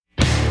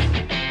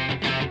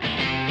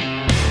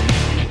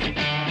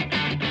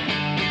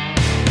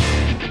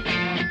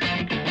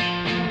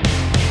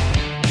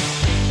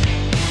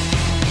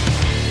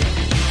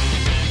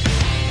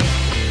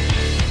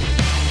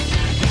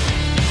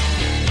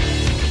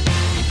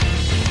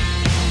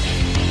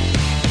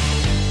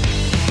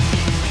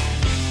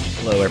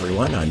Hello,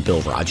 everyone. I'm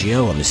Bill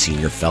Raggio. I'm a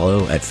senior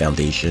fellow at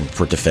Foundation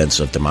for Defense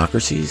of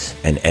Democracies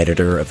and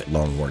editor of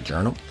Long War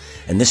Journal.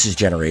 And this is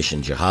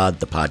Generation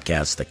Jihad, the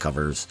podcast that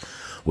covers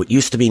what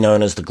used to be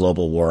known as the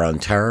global war on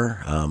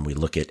terror. We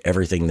look at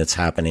everything that's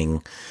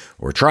happening,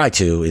 or try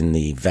to, in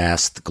the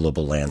vast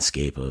global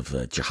landscape of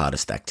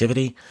jihadist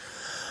activity.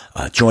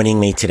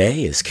 Joining me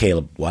today is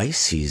Caleb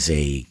Weiss. He's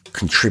a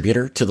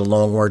contributor to the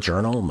Long War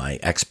Journal, my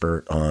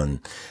expert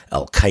on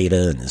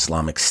Al-Qaeda and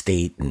Islamic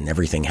State and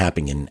everything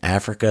happening in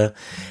Africa.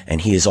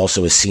 And he is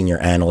also a senior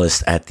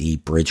analyst at the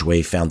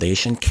Bridgeway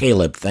Foundation.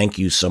 Caleb, thank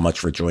you so much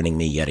for joining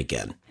me yet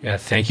again. Yeah,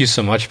 thank you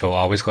so much, Bill.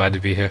 Always glad to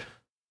be here.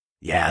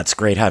 Yeah, it's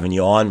great having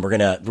you on.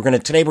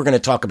 Today we're gonna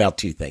talk about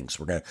two things.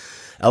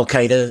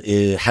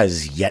 Al-Qaeda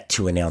has yet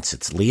to announce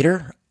its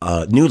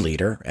new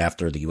leader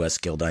after the U.S.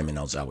 killed Ayman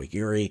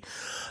al-Zawahiri.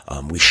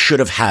 We should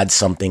have had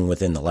something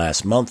within the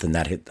last month, and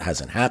that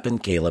hasn't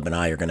happened. Caleb and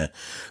I are going to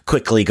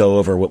quickly go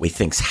over what we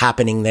think's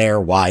happening there.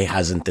 Why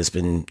hasn't this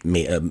been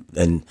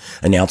an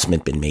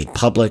announcement been made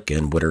public,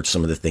 and what are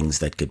some of the things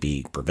that could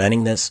be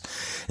preventing this?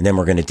 And then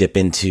we're going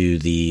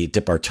to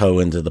dip our toe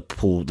into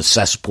the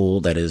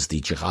cesspool that is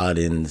the jihad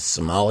in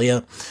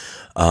Somalia.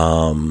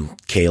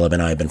 Caleb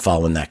and I have been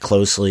following that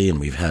closely,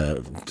 and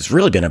it's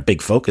really been a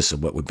big focus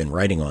of what we've been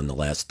writing on the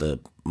last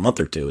month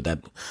or two.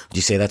 Would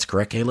you say that's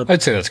correct, Caleb?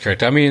 I'd say that's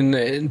correct. I mean,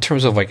 in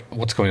terms of like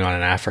what's going on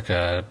in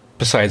Africa,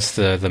 besides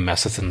the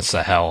mess within the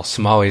Sahel,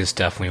 Somalia is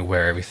definitely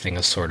where everything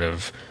is sort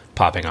of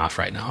popping off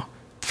right now,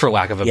 for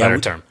lack of a better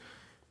term.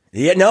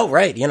 Yeah, no,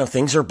 right.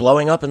 Things are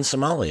blowing up in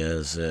Somalia,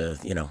 as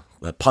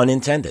pun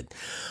intended,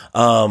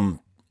 and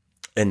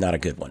not a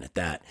good one at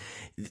that.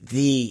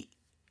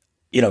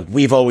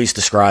 We've always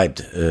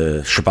described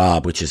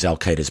Shabaab, which is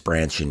Al-Qaeda's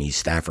branch in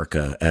East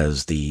Africa,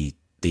 as the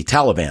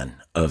Taliban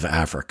of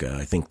Africa.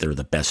 I think they're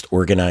the best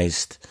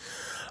organized,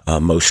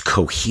 most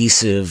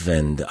cohesive,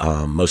 and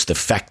most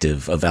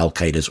effective of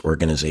Al-Qaeda's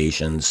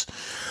organizations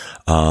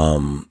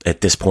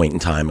at this point in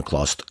time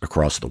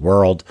across the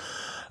world.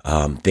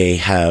 They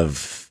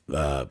have,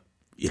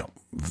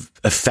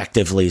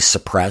 effectively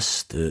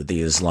suppressed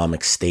the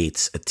Islamic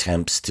State's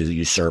attempts to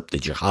usurp the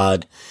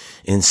jihad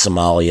in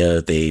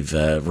Somalia. They've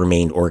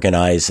remained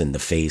organized in the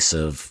face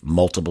of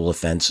multiple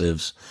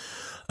offensives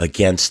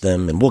against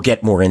them. And we'll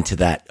get more into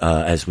that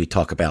as we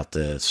talk about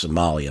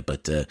Somalia.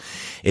 But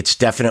it's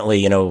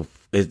definitely,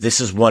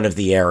 this is one of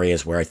the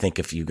areas where I think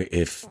if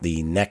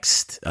the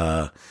next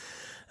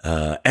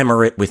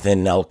emirate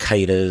within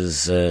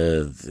Al-Qaeda's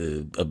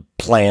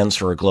plans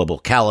for a global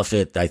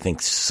caliphate, I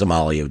think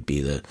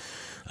Somalia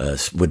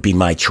would be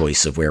my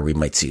choice of where we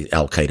might see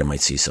Al-Qaeda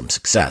might see some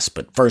success.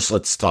 But first,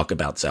 let's talk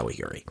about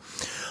Zawahiri.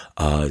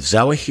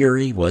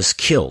 Zawahiri was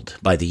killed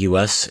by the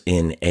U.S.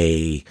 in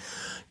a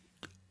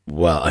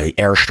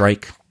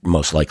airstrike,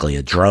 most likely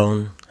a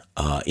drone,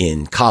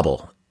 in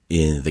Kabul,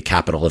 in the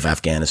capital of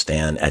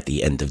Afghanistan, at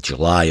the end of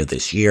July of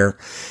this year.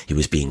 He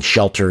was being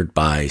sheltered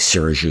by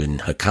Sirajuddin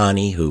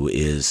Haqqani, who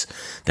is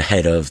the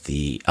head of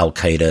the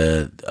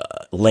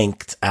Al-Qaeda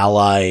linked,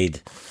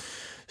 allied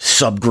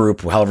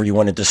subgroup, however you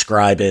want to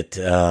describe it,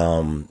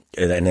 and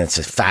it's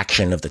a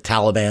faction of the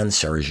Taliban.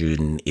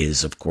 Sirajuddin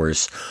is, of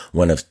course,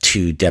 one of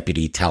two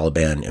deputy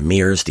Taliban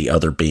emirs, the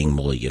other being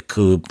Mullah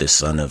Yaqub, the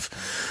son of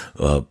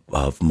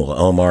Mullah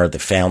Omar, the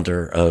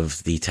founder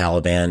of the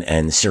Taliban,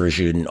 and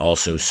Sirajuddin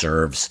also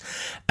serves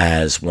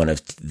as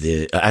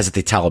the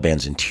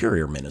Taliban's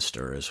interior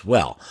minister as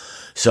well.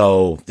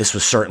 So this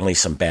was certainly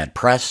some bad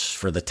press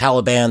for the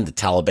Taliban. The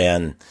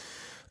Taliban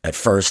at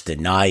first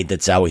denied that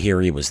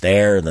Zawahiri was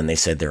there. Then they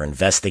said they're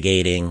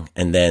investigating,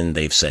 and then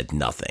they've said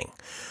nothing.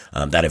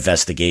 That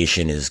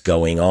investigation is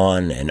going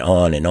on and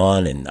on and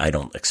on, and I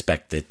don't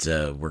expect that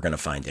we're going to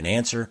find an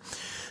answer.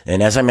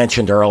 And as I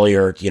mentioned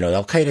earlier,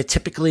 Al-Qaeda,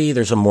 typically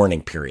there's a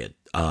mourning period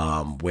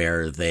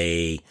where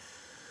they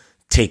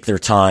take their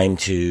time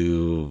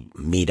to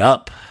meet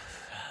up.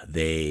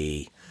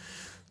 The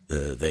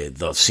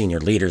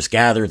senior leaders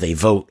gather, they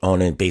vote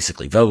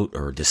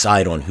or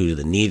decide on who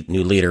the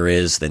new leader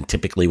is. Then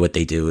typically what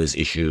they do is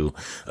issue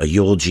a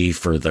eulogy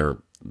for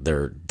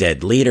their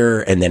dead leader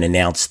and then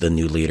announce the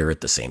new leader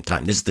at the same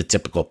time. This is the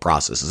typical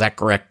process. Is that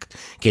correct,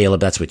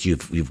 Caleb? That's what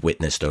you've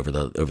witnessed over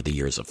the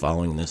years of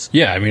following this?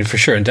 Yeah, I mean, for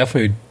sure. And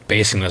definitely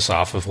basing this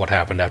off of what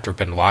happened after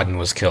bin Laden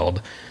was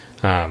killed.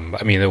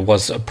 It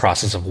was a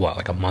process of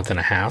roughly a month and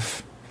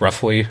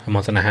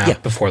a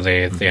half before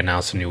they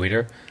announced a new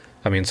leader.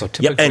 So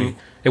typically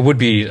it would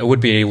be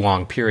a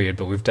long period,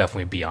 but we're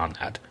definitely beyond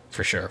that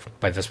for sure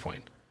by this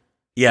point.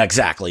 Yeah,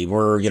 exactly.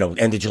 We're,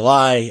 end of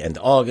July, end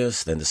of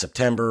August, end of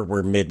September.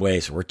 We're midway,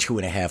 so we're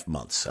 2.5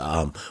 months.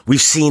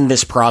 We've seen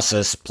this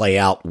process play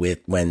out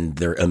when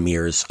they're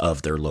emirs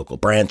of their local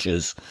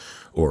branches,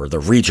 or the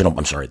regional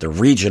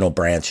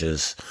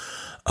branches,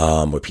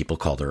 what people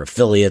call their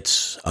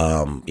affiliates,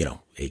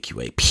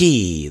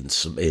 AQAP in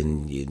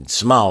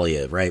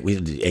Somalia, right? We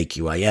did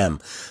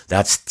AQIM.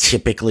 That's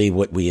typically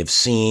what we have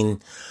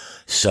seen.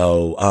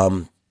 So,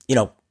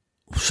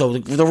 so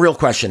the real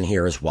question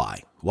here is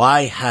why?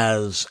 Why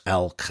has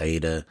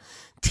Al-Qaeda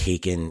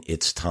taken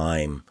its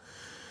time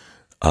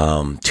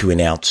to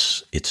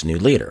announce its new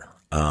leader.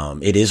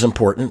 It is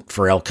important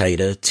for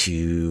Al-Qaeda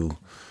to,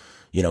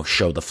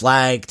 show the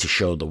flag, to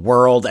show the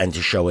world, and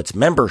to show its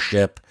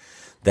membership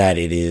that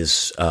it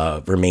is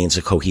remains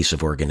a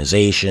cohesive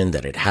organization,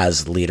 that it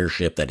has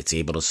leadership, that it's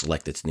able to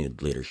select its new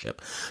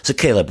leadership. So,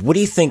 Caleb, what do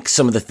you think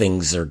some of the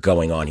things are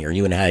going on here?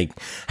 You and I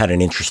had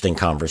an interesting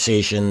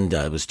conversation.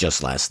 It was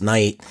just last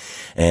night,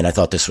 and I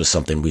thought this was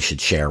something we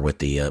should share with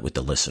the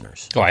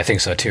listeners. Oh, I think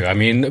so too. I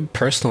mean,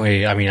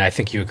 personally, I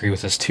think you agree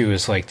with this too.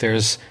 Is like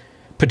there's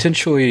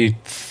potentially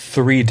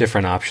 3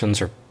 different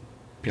options, or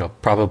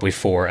probably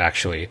 4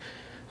 actually.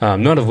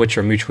 None of which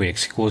are mutually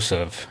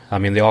exclusive. I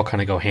mean, they all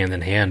kind of go hand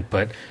in hand.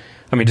 But,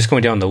 just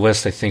going down the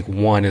list, I think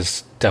one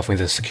is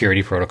definitely the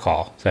security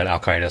protocol that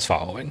Al-Qaeda is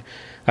following.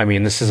 I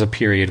mean, this is a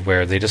period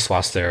where they just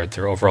lost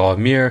their overall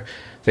emir.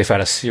 They've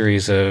had a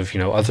series of,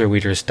 other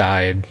leaders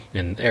died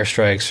in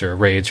airstrikes or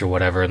raids or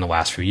whatever in the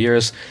last few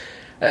years.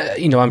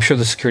 I'm sure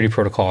the security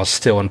protocol is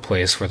still in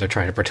place where they're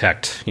trying to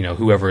protect,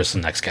 whoever is the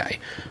next guy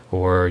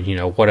or,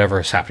 whatever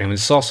is happening. I mean,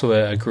 it's also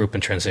a group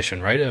in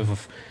transition, right,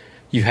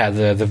 you had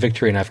the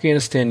victory in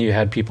Afghanistan. You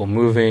had people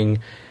moving.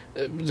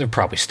 They're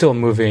probably still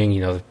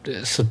moving.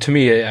 So to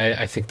me,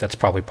 I think that's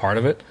probably part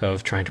of it,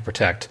 of trying to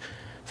protect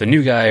the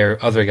new guy or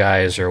other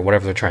guys or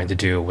whatever they're trying to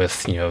do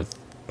with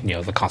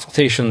the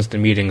consultations, the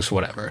meetings,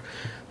 whatever.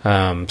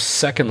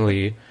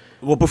 Secondly,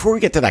 well, before we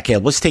get to that,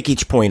 Caleb, let's take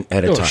each point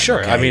at a time.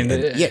 Sure. Okay? I mean,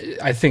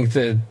 I think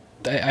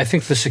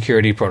the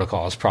security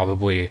protocol is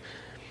probably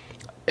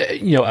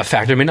a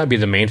factor. It may not be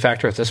the main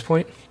factor at this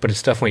point, but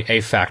it's definitely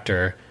a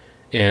factor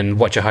in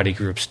what jihadi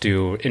groups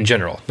do in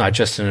general, not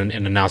just in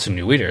announcing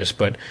new leaders,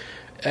 but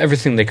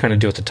everything they kind of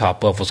do at the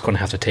top level is going to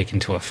have to take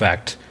into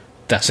effect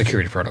that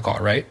security protocol,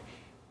 right?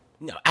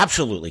 No,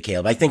 absolutely,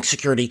 Caleb. I think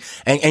security,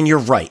 and you're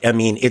right. I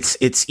mean,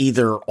 it's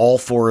either all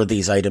 4 of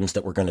these items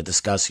that we're going to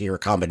discuss here, a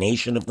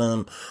combination of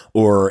them,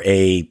 or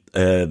 2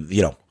 of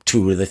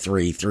the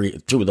 3,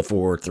 2 of the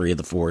 4, 3 of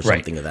the 4,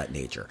 something of that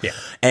nature. Yeah.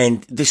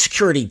 And the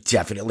security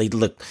definitely,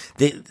 look,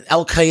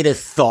 Al-Qaeda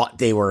thought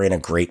they were in a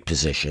great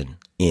position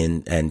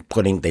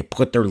they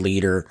put their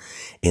leader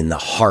in the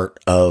heart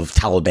of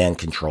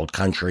Taliban-controlled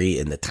country,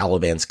 in the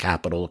Taliban's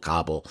capital,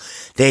 Kabul.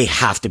 They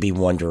have to be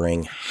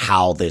wondering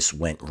how this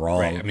went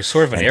wrong. Right. I mean,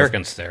 sort of an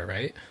arrogance there,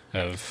 right?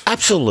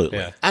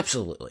 Absolutely,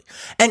 absolutely,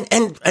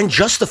 and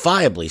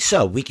justifiably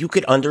so. You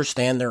could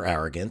understand their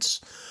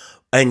arrogance,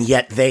 and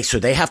yet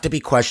they have to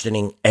be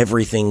questioning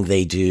everything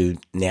they do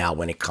now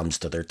when it comes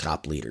to their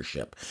top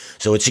leadership.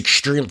 So it's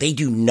extreme. They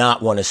do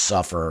not want to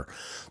suffer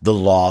the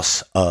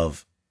loss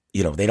of.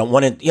 They don't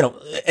want to,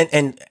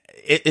 and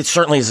it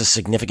certainly is a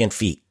significant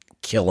feat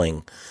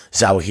killing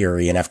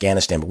Zawahiri in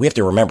Afghanistan. But we have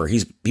to remember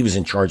he was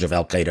in charge of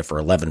Al-Qaeda for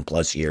 11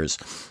 plus years,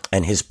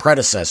 and his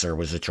predecessor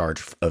was in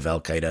charge of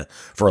Al-Qaeda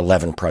for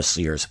 11 plus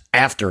years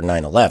after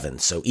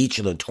 9/11. So each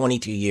of the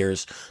 22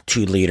 years,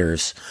 2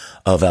 leaders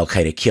of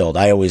Al-Qaeda killed.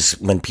 I always,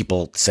 when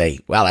people say,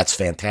 wow, that's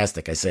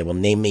fantastic, I say, well,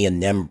 name me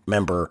a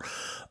member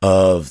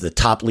of the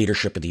top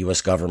leadership of the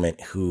U.S. government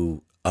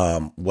who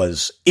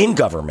was in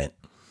government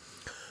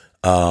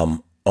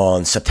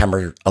on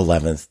September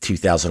 11th,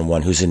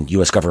 2001, who's in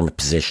U.S. government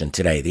position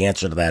today? The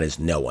answer to that is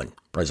no one.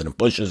 President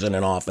Bush isn't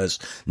in office.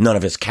 None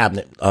of his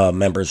cabinet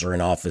members are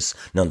in office.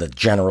 None of the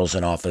generals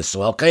in office.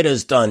 So Al-Qaeda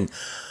has done,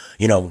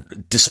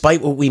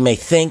 despite what we may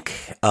think,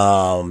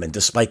 and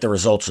despite the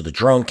results of the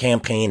drone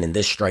campaign and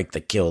this strike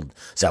that killed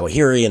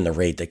Zawahiri and the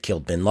raid that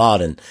killed bin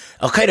Laden,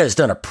 Al-Qaeda has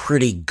done a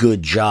pretty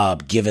good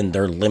job given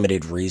their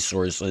limited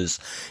resources,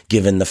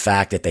 given the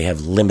fact that they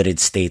have limited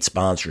state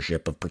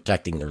sponsorship of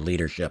protecting their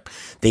leadership.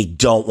 They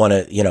don't want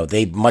to,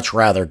 they'd much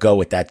rather go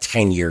with that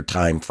 10-year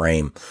time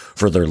frame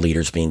for their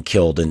leaders being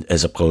killed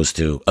as opposed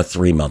to a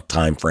 3-month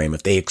time frame.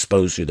 If they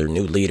expose who their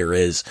new leader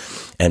is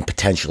and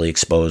potentially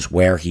expose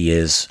where he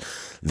is,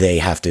 they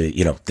have to,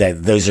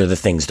 those are the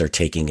things they're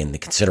taking into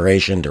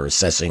consideration. They're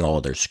assessing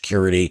all their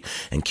security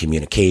and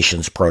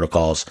communications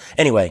protocols.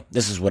 Anyway,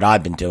 this is what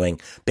I've been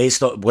doing,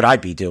 based on what I'd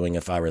be doing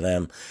if I were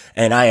them.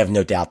 And I have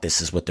no doubt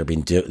this is what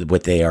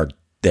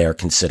they're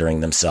considering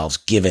themselves,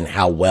 given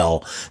how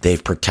well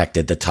they've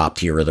protected the top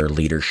tier of their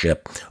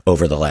leadership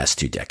over the last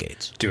 2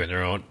 decades. Doing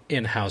their own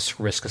in-house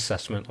risk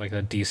assessment, like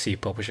a DC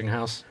publishing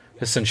house.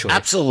 Essentially.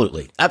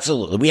 Absolutely.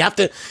 We have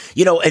to,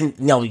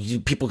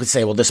 people could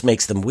say, well, this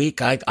makes them weak.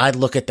 I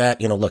look at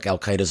that, look,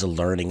 Al-Qaeda is a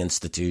learning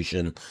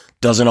institution,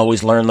 doesn't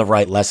always learn the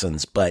right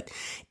lessons, but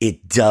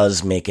it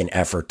does make an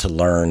effort to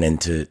learn and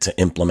to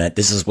implement.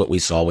 This is what we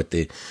saw with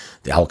the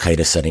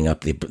Al-Qaeda setting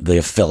up the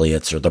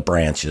affiliates or the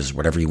branches,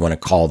 whatever you want to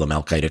call them.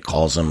 Al-Qaeda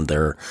calls them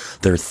their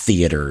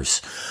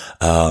theaters.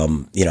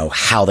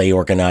 How they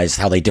organize,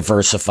 how they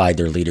diversified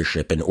their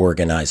leadership and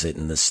organize it,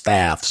 and the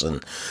staffs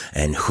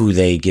and who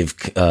they give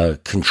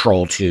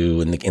control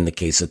to in the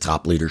case of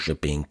top leadership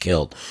being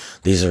killed.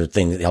 These are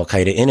things that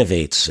Al-Qaeda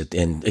innovates,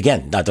 and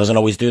again, that doesn't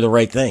always do the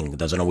right thing. It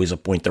doesn't always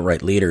appoint the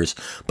right leaders,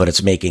 but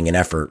it's making an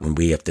effort, and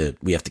we have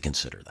to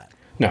consider that.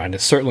 No, and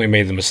it certainly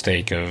made the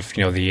mistake of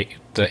the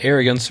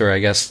arrogance, or I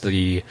guess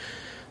the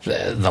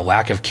the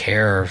lack of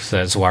care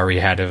that Zawahiri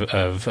had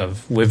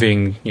of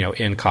living,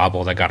 in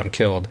Kabul that got him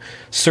killed.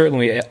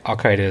 Certainly, Al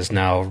Qaeda is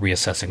now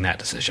reassessing that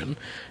decision,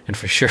 and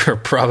for sure,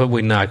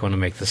 probably not going to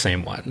make the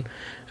same one.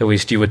 At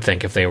least you would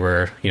think if they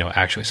were,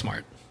 actually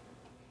smart.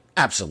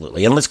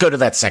 Absolutely. And let's go to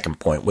that second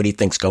point. What do you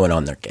think's going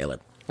on there,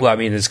 Caleb? Well, I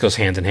mean, this goes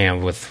hand in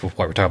hand with what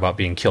we're talking about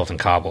being killed in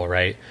Kabul,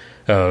 right?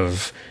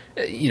 If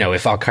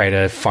Al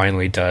Qaeda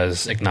finally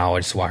does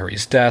acknowledge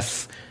Zawahiri's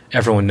death,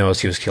 everyone knows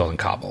he was killed in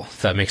Kabul.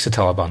 That makes the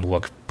Taliban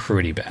look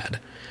pretty bad.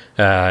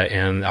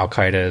 And Al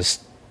Qaeda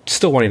is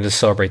still wanting to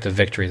celebrate the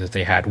victory that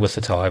they had with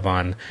the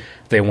Taliban.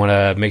 They want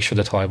to make sure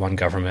the Taliban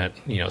government,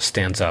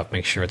 stands up,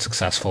 make sure it's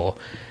successful.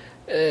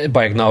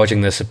 By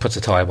acknowledging this, it puts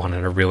the Taliban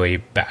in a really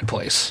bad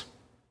place.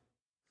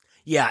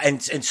 Yeah,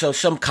 and so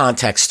some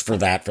context for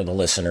that for the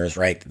listeners,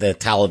 right? The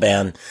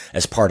Taliban,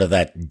 as part of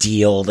that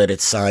deal that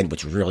it signed,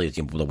 which was really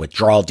the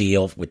withdrawal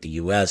deal with the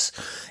U.S.,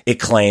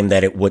 it claimed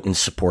that it wouldn't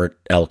support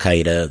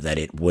al-Qaeda, that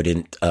it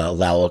wouldn't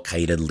allow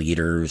al-Qaeda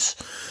leaders,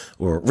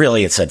 or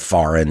really it said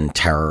foreign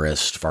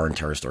terrorist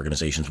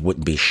organizations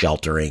wouldn't be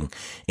sheltering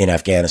in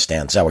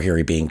Afghanistan.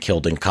 Zawahiri being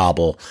killed in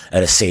Kabul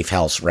at a safe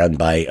house run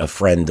by a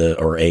friend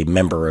or a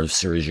member of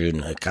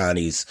Sirajun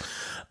Haqqani's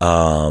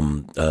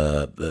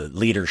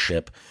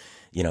leadership,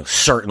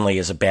 certainly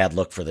is a bad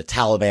look for the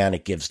Taliban.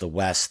 It gives the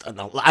West.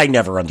 I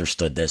never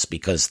understood this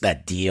because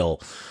that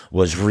deal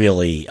was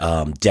really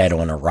dead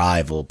on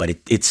arrival. But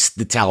it's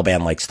the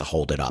Taliban likes to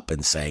hold it up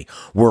and say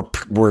we're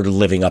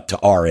living up to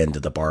our end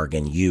of the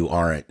bargain. You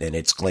aren't, and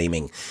it's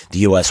claiming the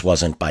U.S.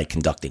 wasn't by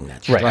conducting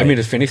that strike. Right. I mean,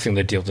 if anything,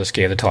 the deal just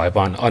gave the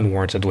Taliban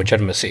unwarranted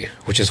legitimacy,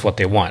 which is what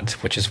they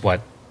want, which is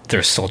what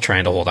they're still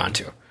trying to hold on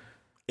to.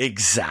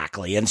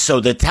 Exactly. And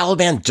so the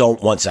Taliban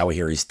don't want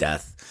Zawahiri's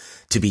death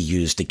to be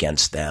used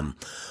against them.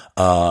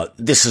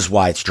 This is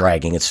why it's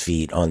dragging its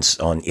feet on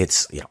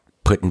its,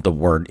 putting the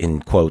word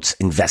in quotes,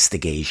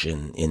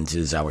 investigation into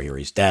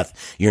Zawahiri's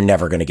death. You're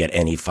never going to get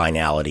any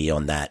finality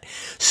on that.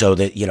 So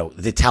that,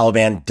 the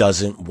Taliban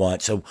doesn't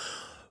want, so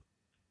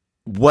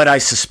what I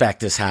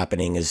suspect is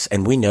happening is,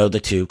 and we know the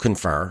two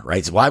confer,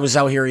 right? So why was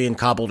Zawahiri in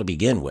Kabul to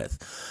begin with?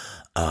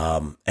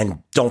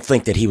 And don't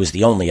think that he was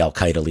the only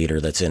al-Qaeda leader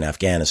that's in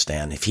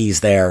Afghanistan. If he's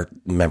there,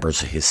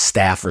 members of his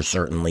staff are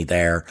certainly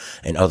there,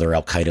 and other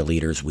al-Qaeda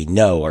leaders we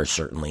know are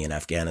certainly in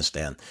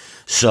Afghanistan.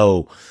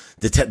 So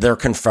they're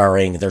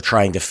conferring, they're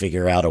trying to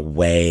figure out a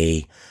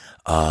way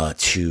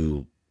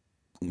to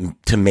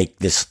make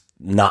this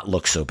not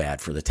look so bad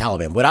for the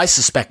Taliban. What I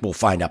suspect will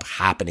find up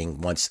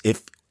happening once,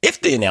 if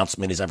the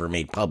announcement is ever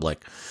made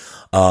public,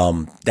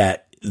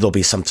 that there'll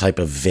be some type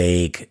of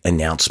vague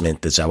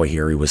announcement that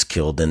Zawahiri was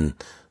killed in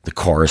the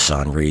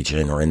Khorasan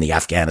region or in the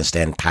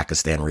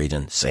Afghanistan-Pakistan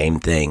region. Same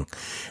thing.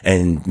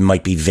 And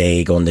might be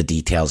vague on the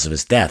details of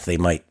his death. They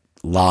might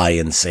lie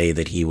and say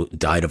that he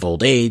died of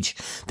old age.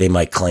 They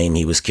might claim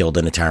he was killed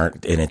in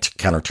a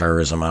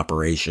counterterrorism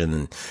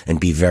operation and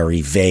be very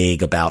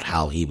vague about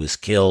how he was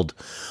killed.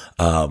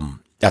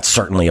 That's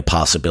certainly a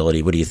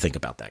possibility. What do you think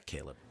about that,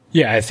 Caleb?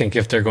 Yeah, I think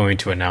if they're going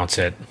to announce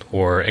it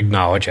or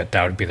acknowledge it,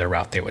 that would be the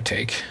route they would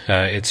take.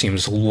 It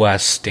seems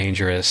less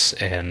dangerous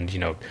and,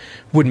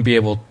 wouldn't be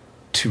able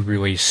to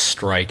really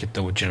strike at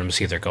the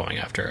legitimacy they're going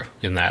after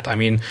in that. I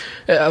mean,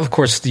 of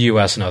course, the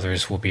U.S. and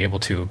others will be able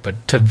to,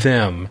 but to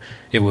them,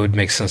 it would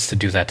make sense to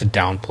do that to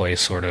downplay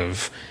sort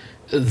of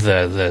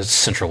the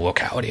central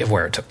locality of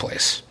where it took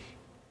place.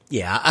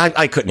 Yeah,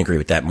 I couldn't agree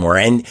with that more.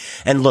 And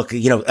look,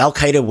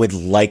 al-Qaeda would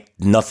like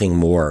nothing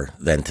more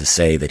than to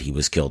say that he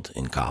was killed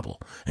in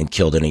Kabul and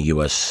killed in a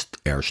U.S.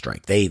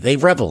 airstrike. They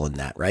revel in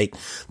that, right?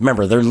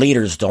 Remember, their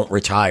leaders don't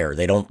retire.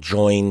 They don't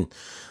join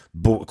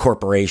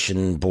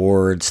corporation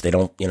boards. They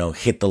don't,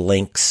 hit the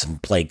links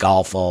and play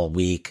golf all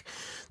week.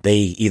 They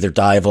either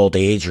die of old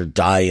age or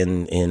die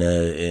in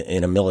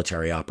a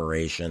military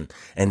operation,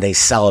 and they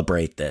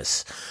celebrate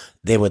this.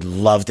 They would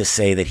love to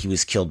say that he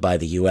was killed by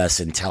the U.S.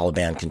 in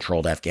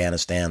Taliban-controlled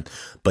Afghanistan,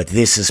 but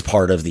this is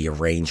part of the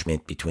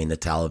arrangement between the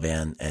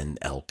Taliban and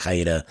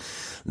al-Qaeda.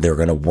 They're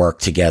going to work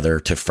together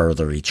to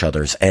further each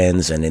other's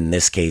ends, and in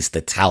this case,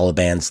 the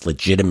Taliban's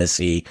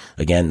legitimacy,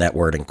 again, that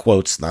word in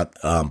quotes, but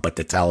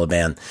the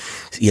Taliban,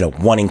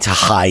 wanting to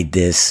hide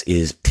this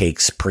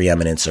takes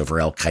preeminence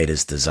over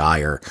al-Qaeda's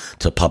desire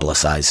to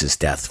publicize his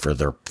death for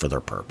their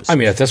purposes. I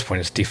mean, at this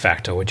point, it's de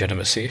facto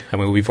legitimacy. I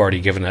mean, we've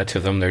already given that to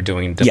them. They're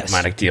doing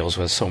diplomatic deals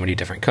with so many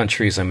different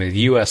countries. I mean, the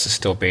U.S. is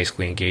still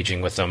basically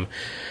engaging with them.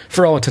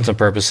 For all intents and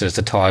purposes,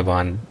 the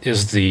Taliban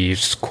is the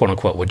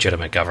quote-unquote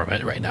legitimate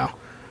government right now.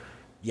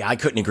 Yeah, I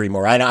couldn't agree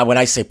more. When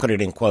I say put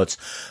it in quotes,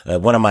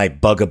 one of my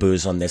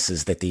bugaboos on this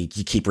is that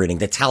you keep reading,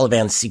 the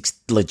Taliban seeks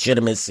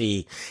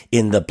legitimacy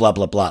in the blah,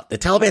 blah, blah. The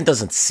Taliban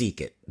doesn't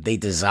seek it. They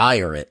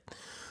desire it,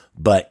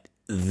 but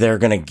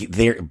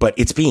but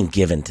it's being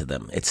given to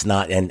them. It's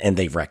not, and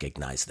they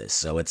recognize this.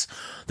 So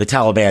the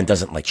Taliban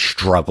doesn't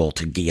struggle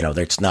to,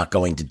 it's not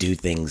going to do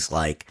things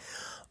like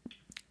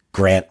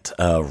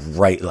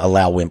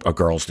allow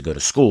girls to go to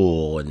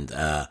school and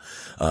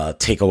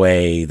take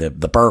away the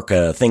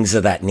burqa, things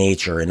of that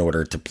nature, in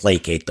order to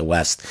placate the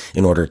West,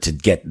 in order to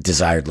get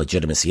desired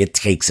legitimacy. It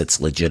takes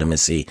its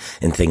legitimacy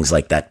in things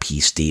like that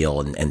peace deal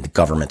and the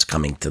government's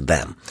coming to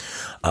them.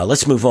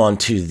 Let's move on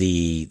to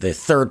the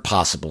third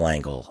possible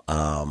angle.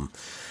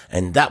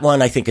 And that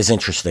one I think is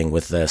interesting,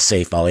 with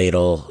Saif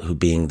al-Adil, who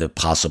being the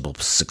possible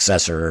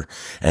successor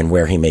and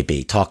where he may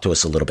be. Talk to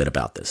us a little bit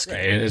about this.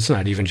 Right. It's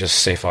not even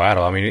just Saif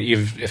al-Adil. I mean,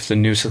 if the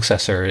new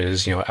successor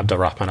is,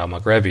 Abdurrahman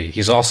al-Maghrebi,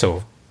 he's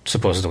also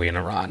supposedly in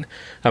Iran.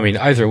 I mean,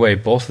 either way,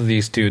 both of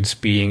these dudes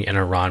being in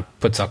Iran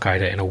puts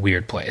Al-Qaeda in a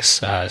weird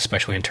place,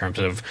 especially in terms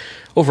of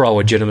overall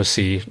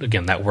legitimacy.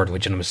 Again, that word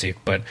legitimacy,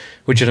 but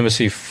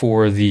legitimacy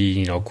for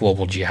the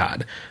global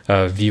jihad.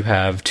 You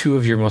have two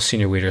of your most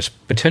senior leaders,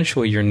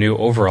 potentially your new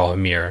overall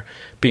emir,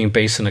 being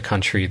based in a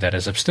country that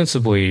is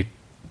ostensibly,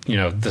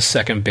 the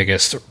second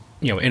biggest,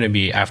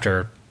 enemy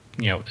after,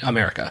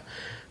 America.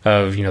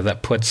 That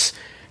puts,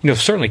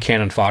 certainly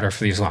cannon fodder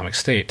for the Islamic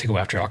State to go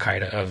after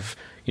Al-Qaeda of,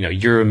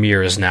 your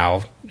emir is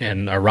now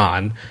in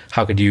Iran.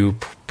 How could you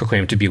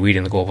proclaim to be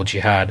leading the global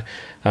jihad?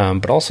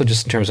 But also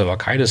just in terms of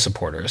Al-Qaeda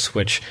supporters,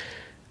 which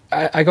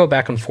I go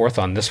back and forth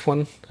on this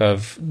one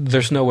of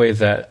there's no way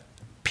that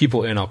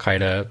people in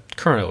Al-Qaeda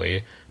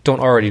currently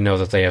don't already know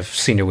that they have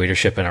senior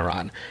leadership in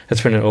Iran.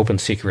 It's been an open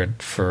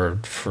secret for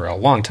a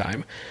long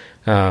time.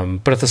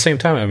 But at the same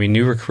time, I mean,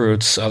 new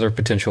recruits, other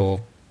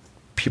potential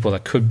people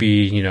that could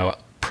be,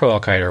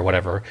 pro-Al-Qaeda or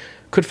whatever,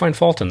 could find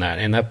fault in that.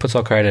 And that puts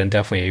Al-Qaeda in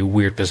definitely a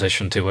weird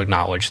position to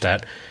acknowledge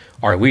that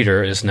our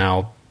leader is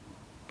now,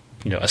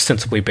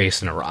 ostensibly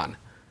based in Iran.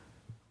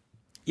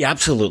 Yeah,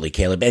 absolutely,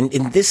 Caleb. And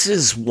this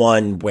is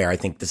one where I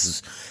think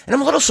and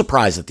I'm a little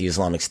surprised that the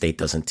Islamic State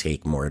doesn't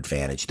take more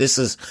advantage.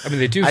 I mean,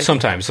 they do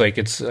sometimes.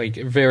 It's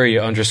very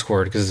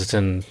underscored because it's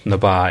in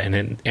Naba and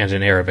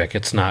in Arabic.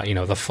 It's not,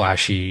 the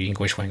flashy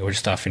English language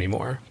stuff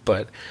anymore.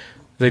 But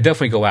they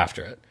definitely go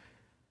after it.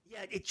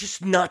 It's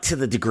just not to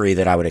the degree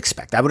that I would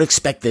expect. I would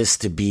expect this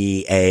to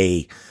be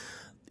a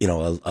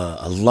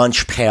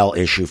lunch pail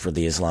issue for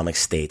the Islamic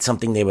State,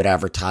 something they would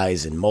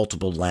advertise in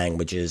multiple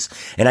languages.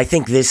 And I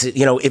think this,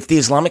 if the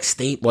Islamic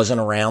State wasn't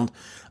around,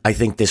 I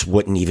think this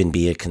wouldn't even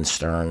be a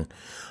concern,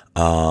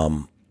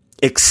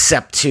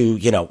 except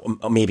to,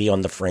 maybe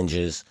on the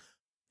fringes.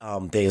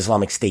 The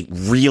Islamic State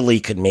really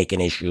could make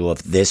an issue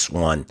of this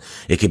one.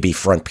 It could be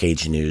front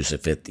page news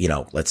if it,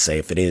 let's say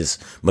if it is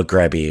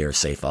Maghrebi or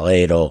Saif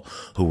al-Adil,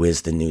 who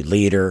is the new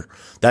leader.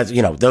 That,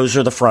 those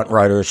are the front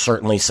runners.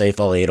 Certainly Saif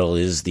al-Adil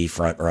is the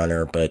front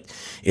runner, but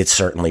it's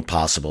certainly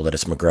possible that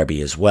it's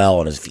Maghrebi as well.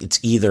 And if it's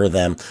either of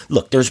them,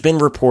 look, there's been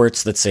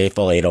reports that Saif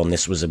al-Adil, and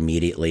this was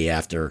immediately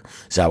after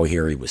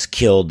Zawahiri was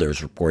killed,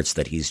 there's reports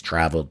that he's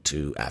traveled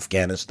to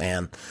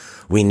Afghanistan.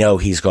 We know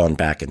he's gone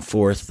back and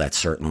forth. That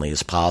certainly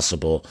is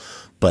possible.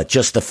 But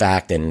just the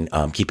fact, and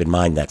keep in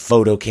mind that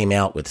photo came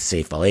out with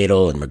Saif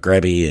al-Adil and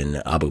Maghrebi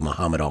and Abu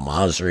Muhammad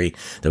al-Masri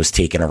that was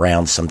taken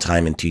around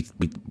sometime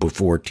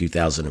before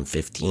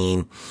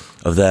 2015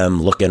 of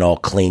them looking all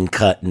clean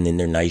cut and in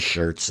their nice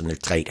shirts and their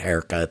tight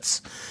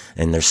haircuts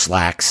and their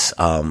slacks,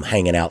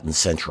 hanging out in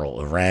central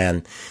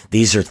Iran.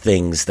 These are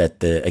things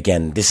that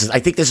I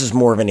think this is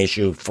more of an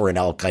issue for an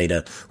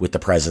Al-Qaeda with the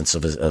presence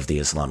of the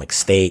Islamic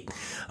State,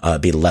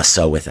 be less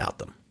so without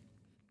them.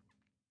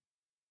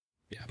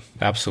 Yeah,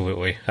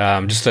 absolutely.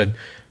 Just a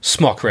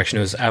small correction.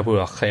 It was Abu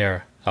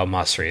al-Khair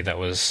al-Masri that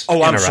was in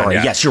Iran. Sorry.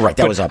 Yeah. Yes, you're right.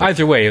 That was Abu.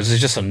 Either way, it was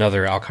just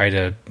another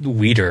Al-Qaeda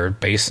leader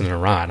based in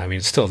Iran. I mean,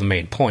 it's still the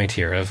main point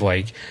here of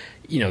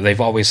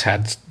they've always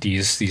had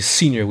these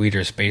senior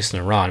leaders based in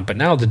Iran, but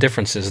now the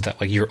difference is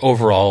that your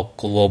overall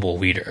global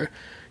leader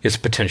is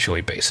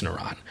potentially based in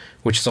Iran,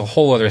 which is a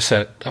whole other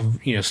set of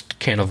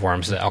can of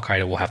worms that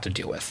Al-Qaeda will have to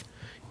deal with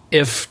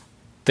if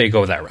they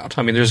go that route.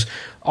 I mean, there's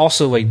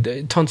also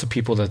tons of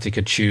people that they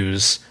could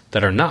choose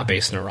that are not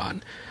based in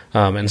Iran,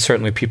 and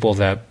certainly people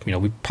that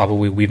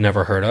we've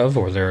never heard of,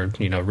 or they're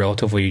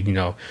relatively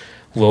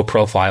low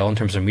profile in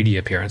terms of media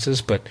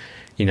appearances, but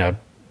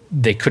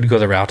they could go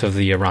the route of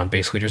the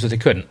Iran-based leaders, or they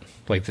couldn't.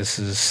 This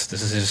is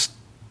just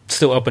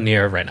still up in the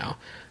air right now.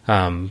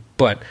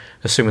 But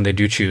assuming they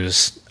do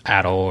choose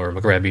Adil or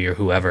Maghrebi or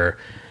whoever,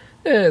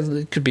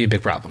 it could be a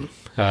big problem,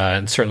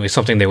 and certainly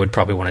something they would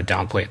probably want to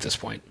downplay at this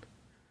point.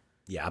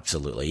 Yeah,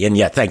 absolutely. And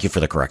thank you for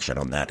the correction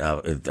on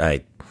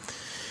that.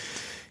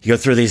 You go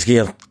through these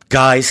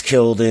guys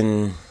killed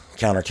in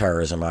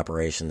counterterrorism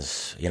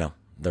operations,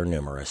 they're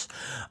numerous.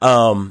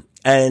 And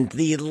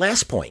the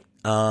last point,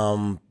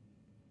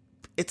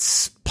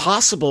 it's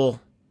possible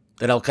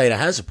that Al-Qaeda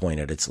has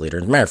appointed its leader.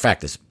 As a matter of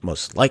fact, it's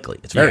most likely.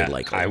 It's very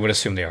likely. I would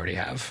assume they already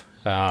have.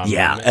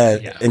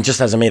 And just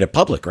hasn't made it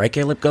public, right,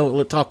 Caleb?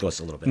 Talk to us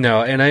a little bit.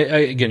 No, and I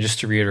again, just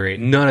to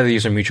reiterate, none of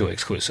these are mutually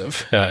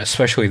exclusive,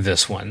 especially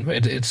this one.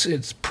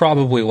 It's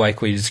probably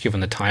likely, just given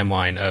the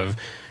timeline of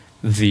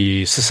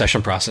the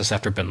secession process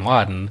after bin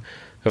Laden,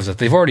 of that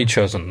they've already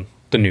chosen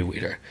the new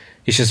leader.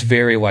 It's just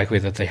very likely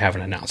that they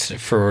haven't announced it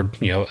for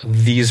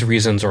these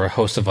reasons or a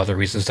host of other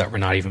reasons that we're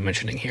not even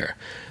mentioning here.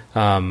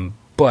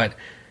 But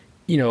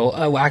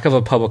a lack of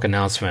a public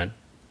announcement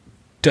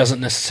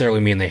doesn't necessarily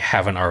mean they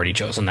haven't already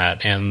chosen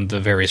that, and the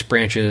various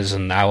branches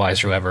and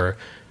allies or whoever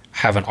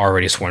haven't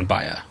already sworn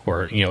baya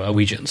or,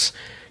 allegiance.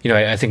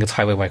 I think it's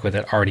highly likely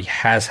that already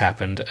has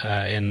happened,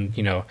 and,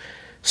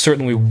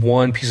 certainly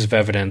one piece of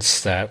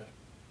evidence that,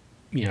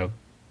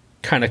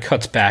 kind of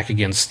cuts back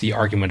against the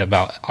argument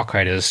about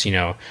Al-Qaeda's,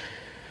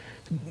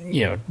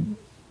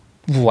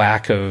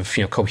 lack of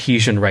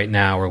cohesion right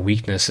now or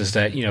weakness is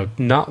that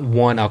not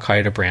one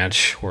Al-Qaeda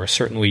branch or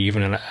certainly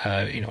even an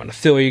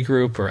affiliate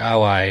group or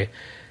ally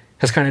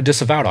has kind of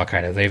disavowed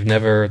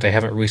Al-Qaeda. They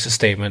haven't released a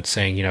statement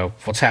saying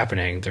what's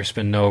happening. There's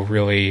been no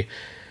really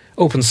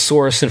open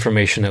source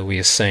information at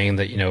least saying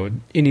that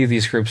any of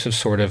these groups have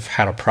sort of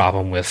had a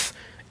problem with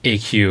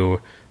AQ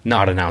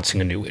not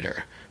announcing a new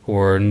leader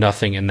or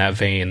nothing in that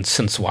vein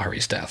since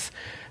Zawahiri's death.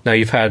 Now,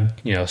 you've had,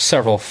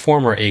 several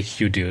former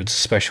AQ dudes,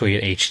 especially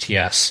at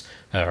HTS,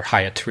 or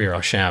Hayat Tahrir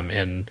al-Sham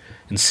in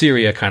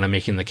Syria, kind of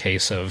making the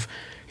case of,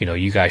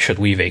 you guys should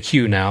leave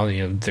AQ now.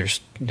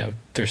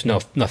 There's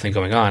nothing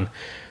going on.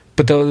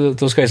 But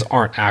those guys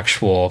aren't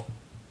actual,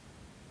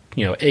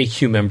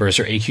 AQ members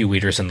or AQ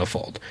leaders in the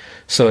fold.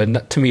 So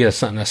to me,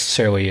 that's not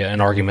necessarily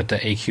an argument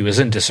that AQ is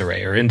in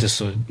disarray or in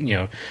this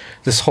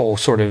whole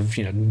sort of,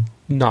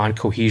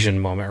 non-cohesion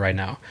moment right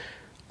now.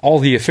 All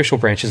the official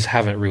branches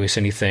haven't released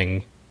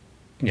anything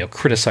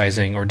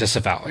criticizing or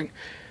disavowing.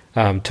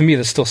 To me,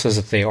 that still says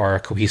that they are a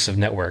cohesive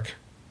network.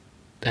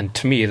 And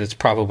to me, there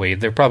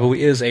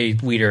probably is a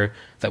leader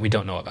that we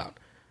don't know about.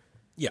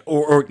 Yeah,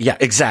 or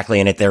exactly.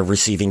 And if they're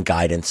receiving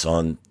guidance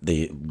on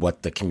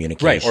what the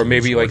communication, right, or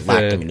maybe like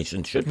the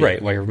communication should be,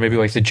 right, or maybe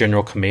like the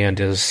general command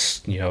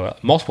is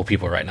multiple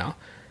people right now,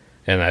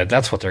 and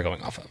that's what they're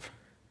going off of.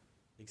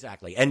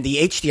 Exactly. And the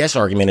HTS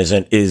argument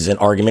is an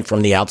argument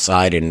from the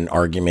outside and an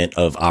argument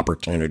of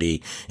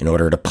opportunity in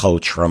order to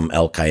poach from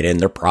Al-Qaeda. And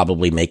they're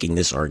probably making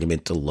this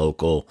argument to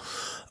local,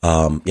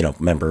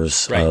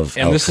 members right. of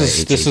and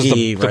Al-Qaeda. This is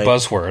the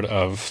buzzword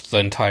of the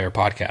entire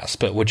podcast,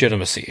 but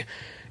legitimacy.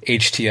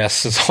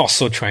 HTS is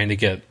also trying to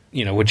get,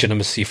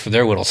 legitimacy for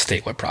their little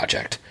statewide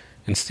project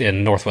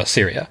in northwest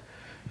Syria.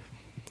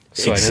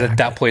 So exactly.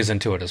 That plays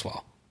into it as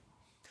well.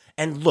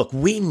 And look,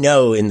 we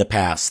know in the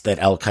past that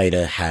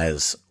Al-Qaeda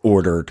has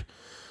ordered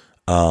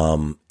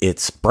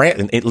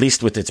at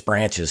least with its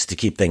branches, to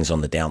keep things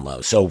on the down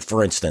low. So,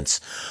 for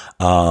instance,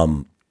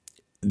 the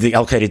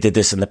Al-Qaeda did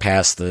this in the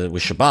past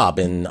with Shabab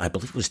in, I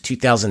believe it was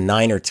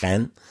 2009 or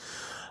 10. Maybe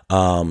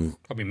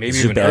Zubair,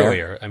 even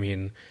earlier.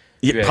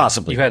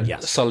 Possibly. You had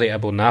yes. Saleh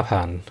Abu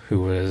Nabhan,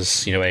 who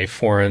was, a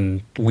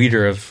foreign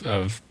leader of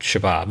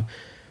Shabab,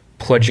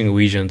 pledging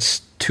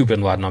allegiance to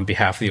bin Laden on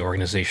behalf of the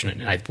organization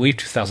in, I believe,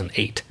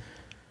 2008.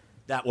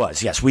 That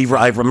was, yes.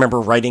 I remember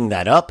writing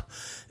that up.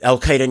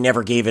 Al-Qaeda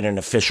never gave it an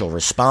official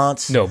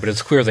response. No, but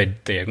it's clear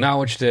they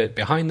acknowledged it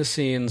behind the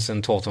scenes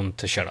and told him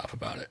to shut up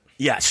about it.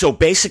 Yeah, so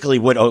basically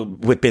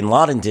what bin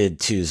Laden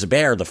did to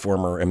Zubair, the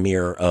former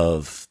emir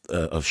of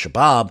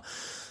Shabab,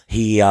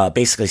 he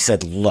basically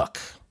said, look,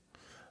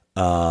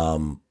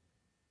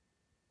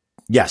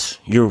 yes,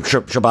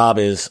 Shabab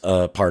is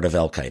a part of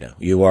Al-Qaeda.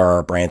 You are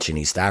a branch in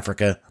East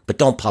Africa, but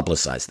don't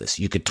publicize this.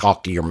 You could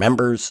talk to your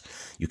members.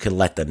 You could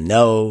let them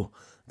know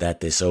that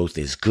this oath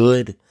is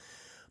good,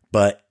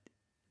 but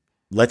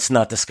let's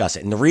not discuss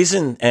it. And the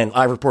reason, and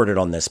I reported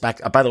on this by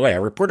the way, I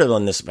reported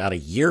on this about a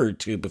year or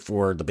two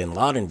before the bin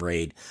Laden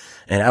raid,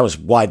 and I was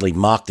widely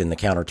mocked in the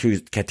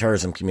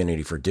counterterrorism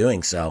community for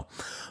doing so.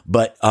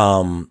 But,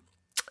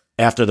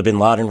 after the bin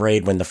Laden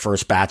raid, when the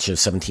first batch of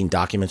 17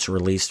 documents were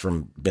released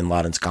from bin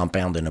Laden's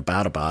compound in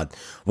Abbottabad,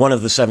 one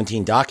of the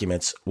 17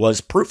 documents was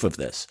proof of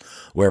this,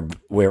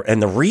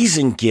 and the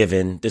reason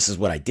given, this is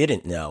what I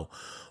didn't know,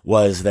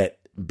 was that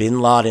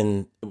bin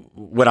Laden,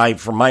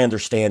 from my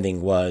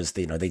understanding was,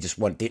 they just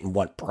didn't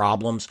want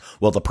problems.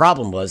 Well, the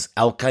problem was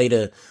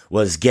Al-Qaeda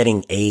was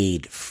getting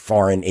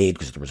foreign aid,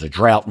 because there was a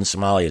drought in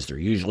Somalia, as there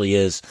usually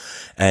is,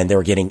 and they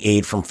were getting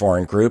aid from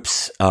foreign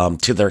groups,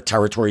 to their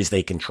territories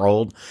they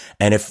controlled.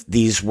 And if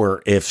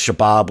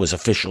Shabab was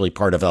officially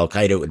part of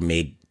Al-Qaeda, it would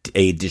made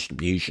aid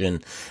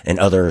distribution and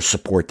other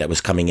support that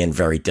was coming in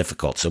very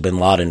difficult. So bin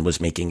Laden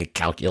was making a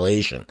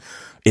calculation.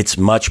 It's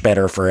much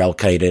better for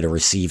Al-Qaeda to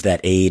receive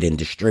that aid and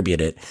distribute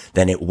it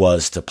than it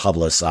was to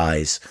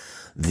publicize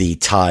the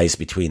ties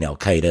between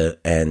Al-Qaeda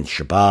and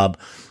Shabab.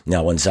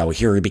 Now, when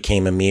Zawahiri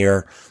became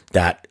emir,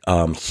 that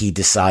he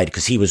decided,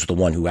 because he was the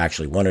one who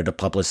actually wanted to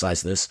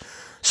publicize this.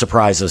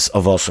 Surprises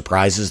of all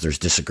surprises, there's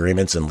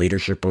disagreements in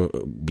leadership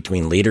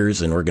between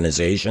leaders and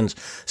organizations.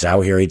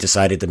 Zawahiri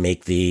decided to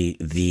make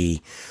the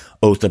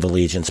oath of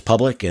allegiance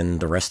public, and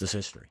the rest is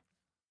history.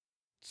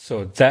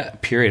 So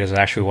that period is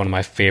actually one of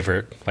my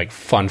favorite,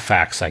 fun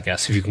facts, I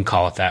guess, if you can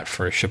call it that,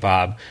 for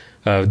Shabab.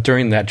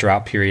 During that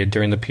drought period,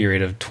 during the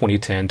period of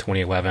 2010,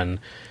 2011,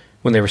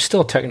 when they were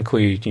still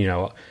technically,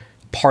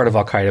 part of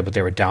Al-Qaeda, but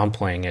they were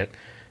downplaying it,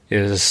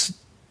 is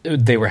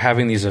they were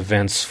having these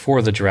events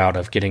for the drought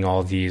of getting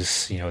all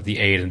these, the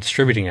aid and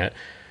distributing it.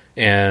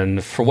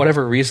 And for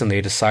whatever reason,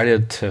 they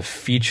decided to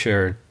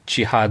feature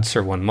Jihad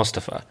Sirwan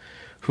Mustafa,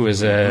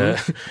 is a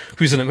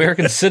who's an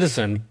American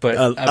citizen, but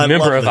a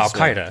member of Al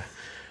Qaeda.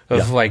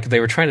 Like they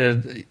were trying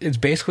to. It's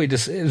basically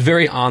just it's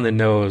very on the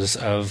nose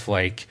of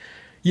like,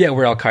 yeah,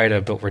 we're Al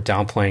Qaeda, but we're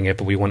downplaying it.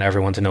 But we want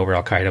everyone to know we're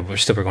Al Qaeda,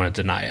 but we're going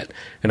to deny it.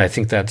 And I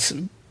think that's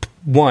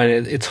one.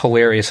 It's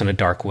hilarious in a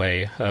dark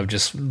way of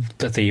just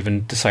that they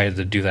even decided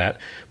to do that.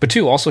 But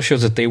two, also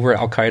shows that they were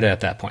Al Qaeda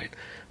at that point.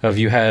 Of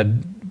you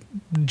had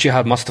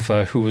Jihad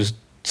Mustafa, who was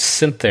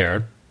sent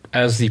there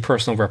as the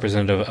personal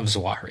representative of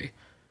Zawahiri.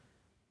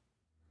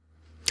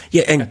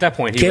 Yeah, and at that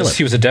point he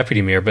was a deputy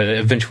emir, but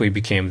eventually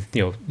became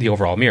the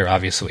overall emir,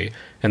 obviously,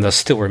 and thus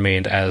still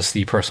remained as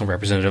the personal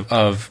representative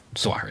of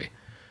Zawahiri.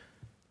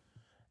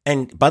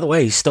 And by the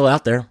way, he's still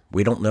out there.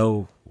 We don't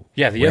know.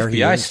 Yeah, the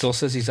FBI still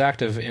says he's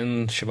active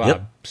in Shabab.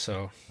 Yep.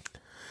 So,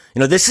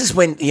 this is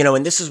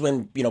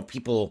when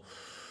people.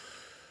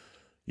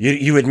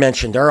 You had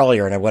mentioned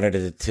earlier, and I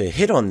wanted to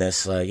hit on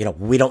this.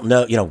 We don't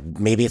know.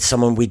 Maybe it's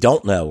someone we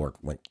don't know, or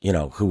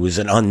who is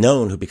an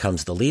unknown who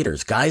becomes the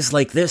leaders. Guys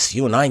like this,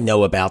 you and I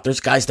know about.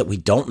 There's guys that we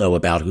don't know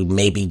about who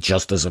may be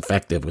just as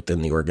effective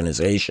within the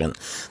organization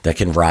that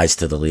can rise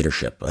to the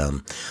leadership.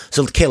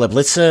 So, Caleb,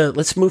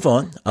 let's move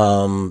on.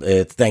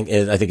 I think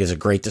it's a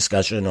great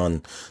discussion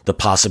on the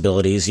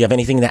possibilities. You have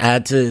anything to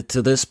add to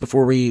this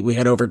before we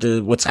head over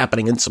to what's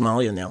happening in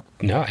Somalia now?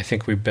 No, I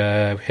think we've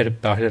hit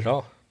it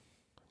all.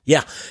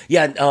 Yeah.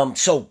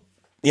 So,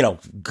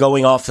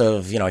 going off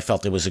of, I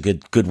felt it was a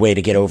good way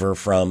to get over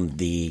from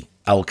the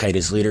Al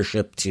Qaeda's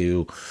leadership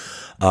to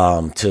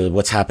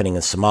what's happening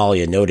in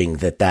Somalia, noting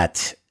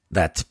that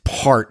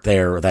part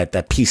there,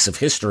 that piece of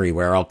history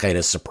where Al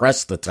Qaeda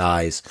suppressed the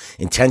ties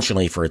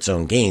intentionally for its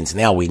own gains.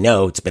 Now we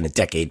know it's been a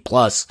decade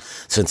plus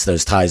since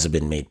those ties have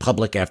been made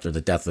public after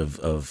the death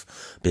of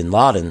bin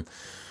Laden.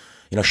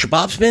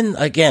 Shabab's been,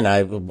 again,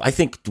 I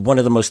think one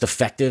of the most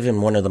effective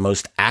and one of the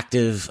most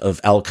active of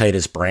Al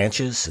Qaeda's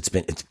branches. It's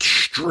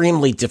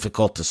extremely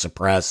difficult to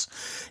suppress.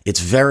 It's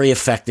very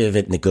effective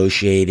at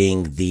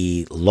negotiating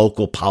the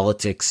local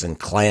politics and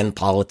clan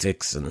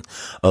politics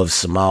of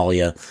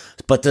Somalia.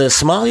 But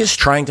Somalia's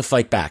trying to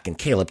fight back. And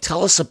Caleb,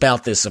 tell us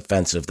about this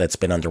offensive that's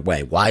been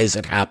underway. Why is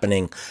it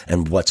happening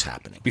and what's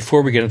happening?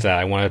 Before we get into that,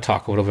 I want to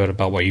talk a little bit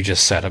about what you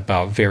just said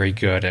about very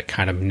good at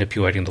kind of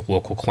manipulating the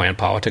local clan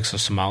politics of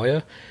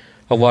Somalia.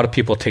 A lot of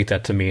people take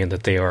that to mean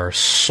that they are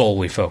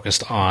solely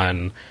focused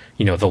on,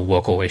 the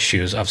local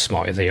issues of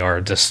Somalia. They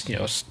are just,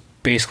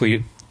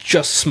 basically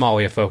just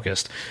Somalia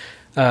focused.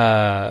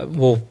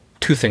 Well,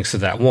 two things to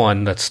that.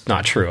 One, that's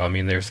not true. I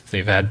mean,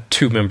 they've had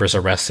 2 members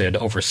arrested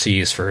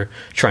overseas for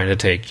trying to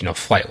take,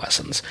 flight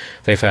lessons.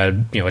 They've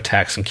had,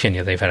 attacks in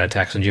Kenya. They've had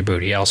attacks in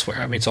Djibouti, elsewhere.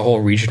 I mean, it's a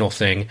whole regional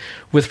thing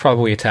with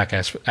probably attack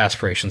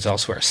aspirations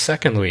elsewhere.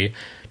 Secondly,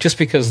 just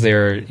because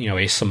they're,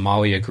 a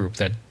Somalia group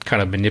that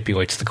kind of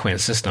manipulates the clan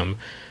system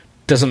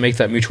doesn't make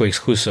that mutually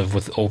exclusive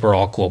with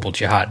overall global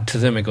jihad. To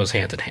them, it goes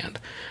hand in hand.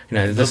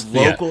 The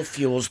local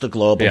fuels the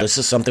global. Yeah. This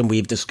is something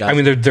we've discussed. I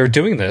mean, they're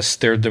doing this.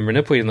 They're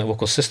manipulating the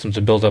local system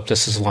to build up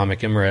this Islamic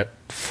Emirate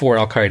for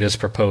Al Qaeda's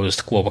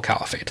proposed global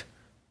caliphate.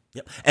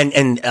 Yep.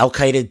 And Al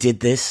Qaeda did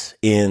this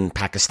in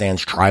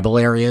Pakistan's tribal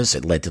areas.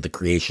 It led to the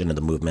creation of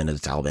the movement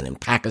of the Taliban in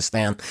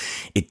Pakistan.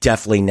 It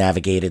definitely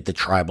navigated the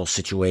tribal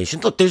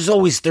situation. Look,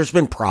 there's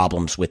been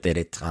problems with it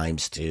at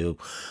times too.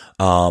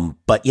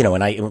 But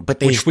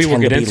they which we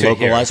tend to be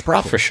localized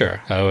problems for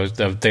sure.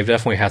 They've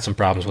definitely had some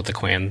problems with the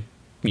clan,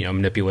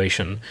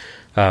 manipulation,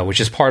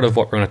 which is part of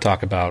what we're going to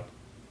talk about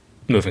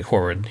moving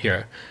forward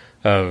here.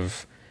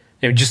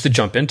 Just to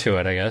jump into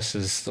it, I guess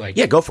is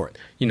like go for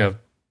it.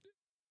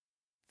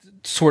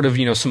 Sort of,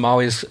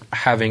 Somalia's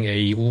having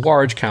a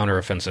large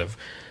counteroffensive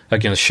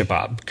against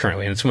Shabab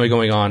currently, and it's only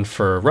going on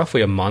for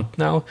roughly a month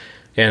now.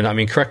 And I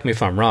mean, correct me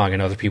if I'm wrong,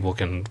 and other people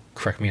can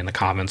correct me in the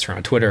comments or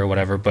on Twitter or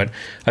whatever, but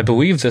I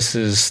believe this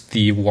is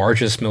the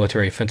largest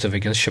military offensive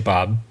against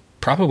Shabab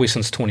probably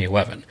since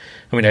 2011.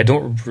 I mean, I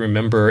don't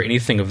remember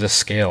anything of this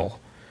scale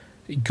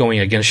going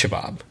against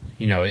Shabab.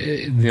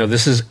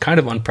 This is kind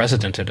of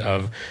unprecedented,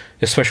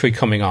 especially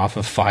coming off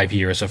of 5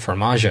 years of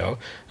Farmajo,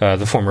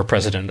 the former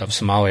president of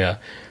Somalia,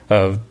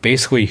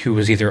 basically who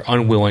was either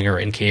unwilling or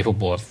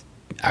incapable of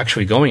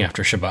actually going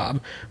after Shabab,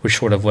 which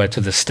sort of led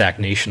to this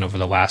stagnation over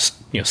the last,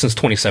 since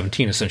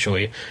 2017,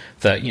 essentially,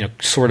 that,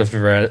 sort of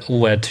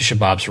led to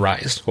Shabab's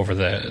rise over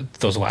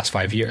those last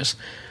 5 years.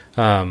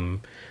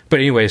 But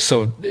anyway,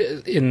 so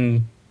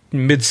in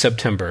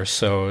mid-September,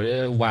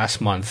 so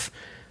last month,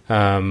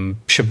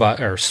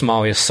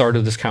 Somalia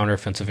started this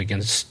counteroffensive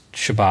against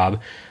Shabab,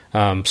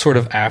 sort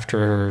of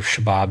after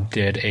Shabab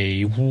did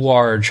a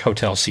large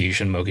hotel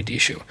siege in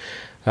Mogadishu.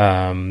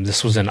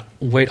 This was in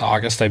late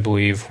August, I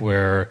believe,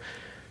 where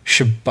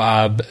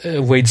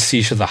Shabab laid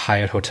siege to the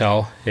Hyatt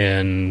Hotel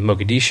in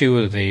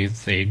Mogadishu.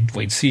 They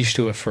laid siege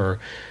to it for,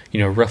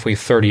 roughly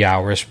 30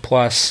 hours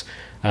plus,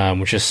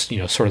 which is,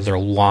 sort of their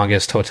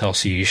longest hotel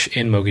siege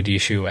in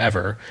Mogadishu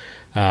ever.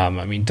 I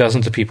mean,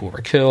 dozens of people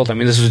were killed. I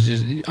mean, this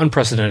was an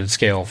unprecedented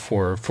scale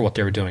for what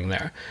they were doing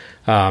there.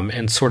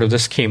 And sort of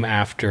this came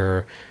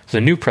after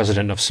the new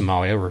president of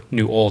Somalia, or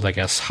new old, I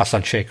guess,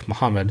 Hassan Sheikh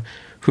Mohammed,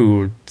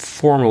 who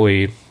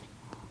formally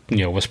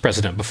was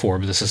president before,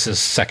 but this is his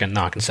second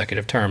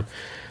non-consecutive term.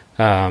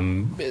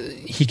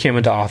 He came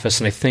into office,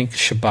 and I think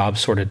Shabab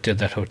sort of did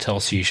that hotel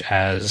siege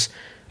as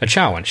a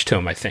challenge to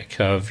him, I think,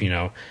 of,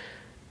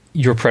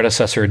 your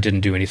predecessor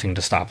didn't do anything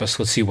to stop us.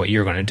 Let's see what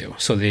you're going to do.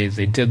 So they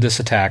did this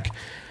attack,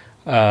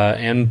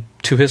 and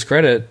to his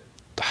credit,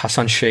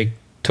 Hassan Sheikh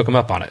took him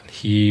up on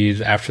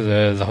it. After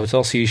the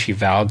hotel siege, he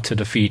vowed to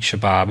defeat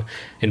Shabab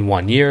in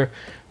 1 year,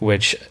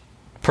 which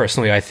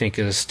personally I think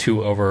is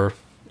too over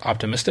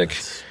optimistic.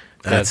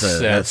 That's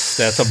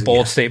a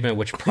bold statement,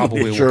 which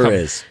probably will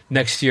come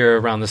next year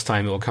around this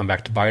time. It will come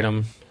back to bite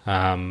him.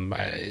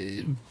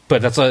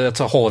 But that's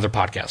a whole other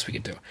podcast we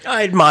could do.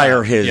 I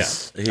admire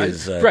his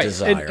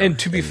desire. And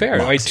to be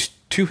fair,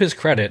 to his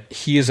credit,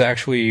 he is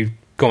actually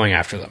going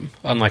after them,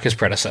 unlike his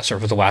predecessor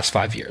over the last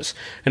 5 years.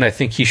 And I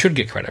think he should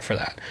get credit for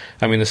that.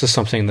 I mean, this is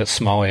something that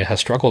Somalia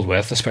has struggled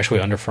with, especially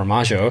under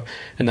Farmajo.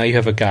 And now you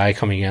have a guy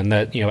coming in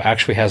that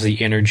actually has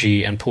the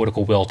energy and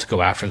political will to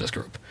go after this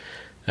group,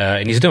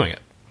 and he's doing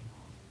it.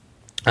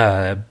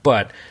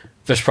 But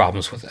there's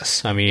problems with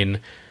this. I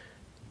mean,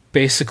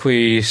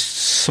 basically,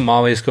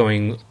 Somalia is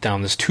going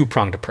down this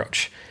two-pronged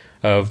approach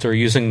of they're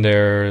using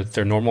their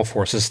normal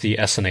forces, the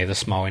SNA, the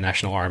Somali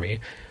National Army,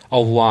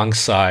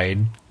 alongside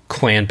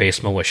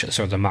clan-based militias,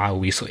 or the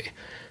Ma'awisli.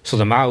 So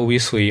the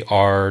Ma'awisli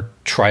are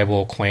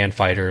tribal clan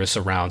fighters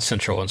around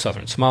central and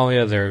southern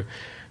Somalia.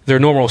 They're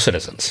normal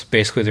citizens.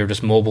 Basically, they're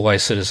just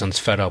mobilized citizens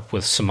fed up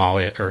with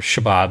Somalia or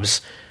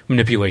Shabab's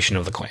manipulation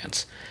of the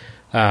clans.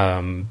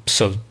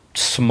 So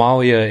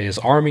Somalia is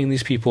arming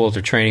these people,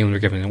 they're training them, they're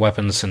giving them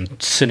weapons,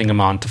 and sending them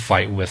on to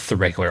fight with the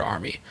regular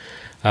army.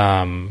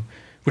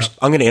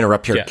 I'm going to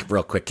interrupt here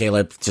real quick,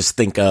 Caleb. Just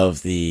think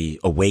of the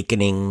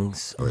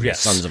Awakenings, or the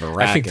Sons of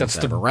Iraq. I think that's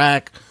the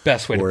Iraq,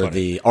 best way to put it. Or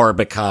the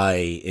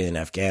Arbakai in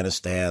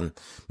Afghanistan.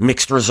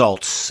 Mixed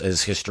results,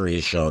 as history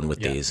has shown with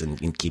these,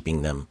 in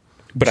keeping them.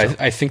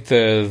 But I think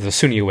the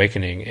Sunni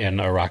Awakening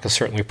in Iraq is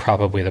certainly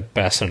probably the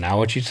best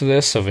analogy to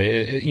this. Of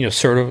it,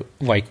 sort of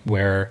like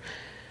where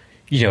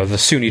the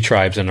Sunni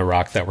tribes in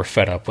Iraq that were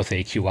fed up with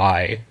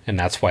AQI, and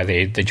that's why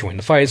they joined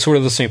the fight. Sort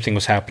of the same thing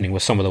was happening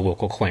with some of the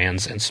local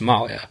clans in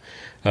Somalia.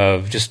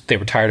 Of just they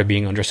were tired of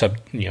being under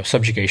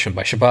subjugation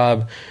by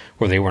Shabab,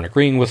 where they weren't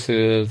agreeing with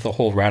the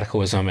whole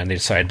radicalism, and they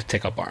decided to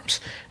take up arms.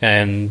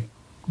 And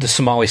the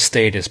Somali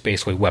state is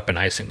basically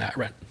weaponizing that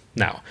right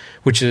now,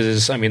 which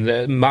is, I mean,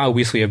 the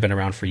Ma'awisli have been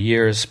around for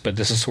years, but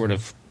this is sort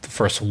of the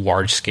first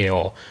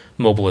large-scale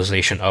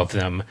mobilization of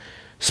them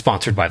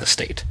sponsored by the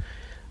state.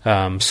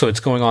 So it's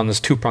going on this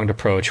two-pronged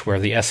approach where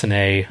the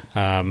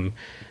SNA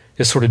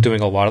is sort of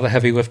doing a lot of the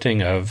heavy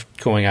lifting of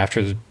going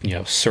after,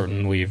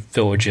 certainly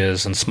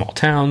villages and small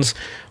towns.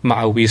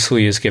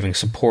 Ma'awisli is giving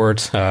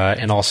support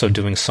and also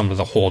doing some of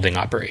the holding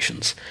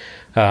operations.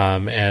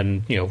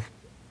 And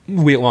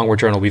we at Longword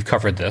Journal, we've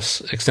covered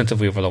this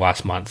extensively over the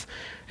last month.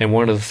 And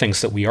one of the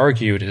things that we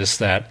argued is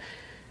that,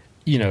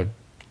 and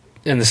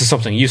this is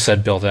something you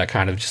said, Bill, that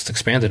kind of just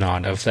expanded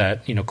on, of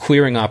that,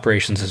 clearing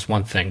operations is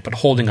one thing, but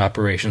holding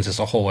operations is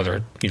a whole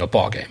other,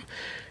 ballgame.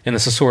 And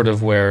this is sort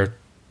of where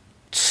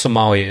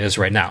Somalia is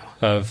right now.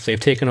 They've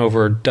taken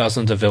over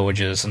dozens of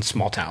villages and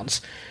small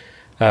towns,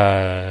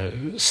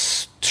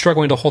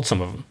 struggling to hold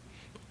some of them.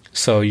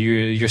 So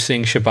you're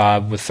seeing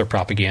Shabab with their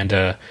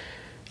propaganda,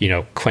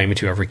 claiming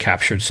to have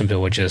recaptured some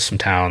villages, some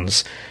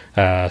towns,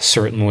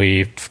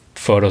 certainly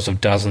photos of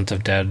dozens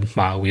of dead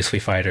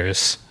Ma'awisli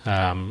fighters.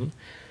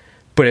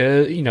 But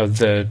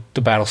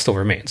the battle still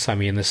remains. I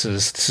mean, this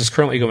is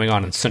currently going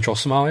on in central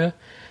Somalia.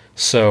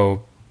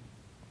 So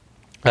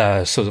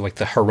like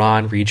the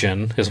Haran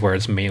region is where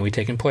it's mainly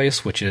taking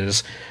place, which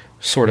is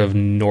sort of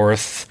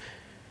northeast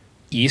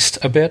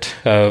a bit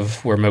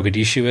of where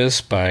Mogadishu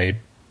is by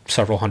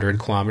several hundred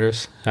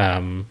kilometers.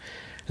 And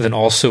then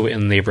also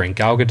in neighboring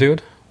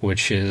Galgaduud,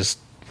 which is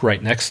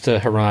right next to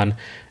Haran,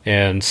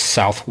 and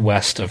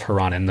southwest of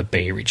Haran in the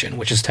Bay region,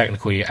 which is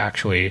technically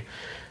actually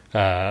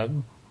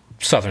southern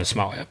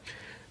Somalia.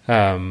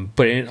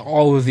 But in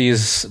all of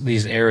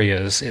these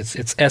areas, it's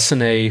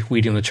SNA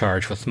leading the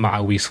charge, with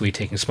Ma'awisli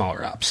taking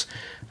smaller ops.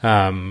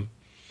 And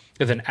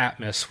then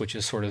ATMIS, which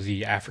is sort of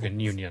the African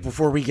Union.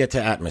 Before we get to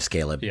ATMIS,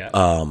 Caleb,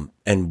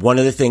 and one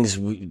of the things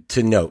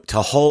to note,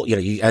 to hold,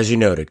 as you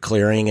noted,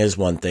 clearing is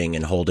one thing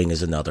and holding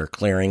is another.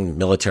 Clearing,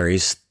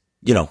 militaries,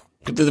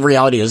 the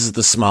reality is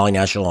the Somali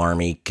National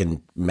Army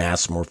can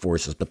mass more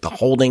forces, but the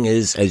holding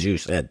is, as you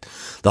said,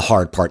 the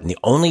hard part. And the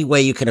only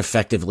way you can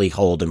effectively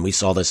hold, and we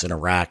saw this in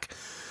Iraq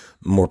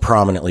more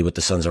prominently with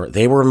the Sons of Iraq,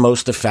 they were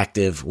most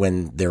effective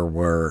when there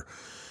were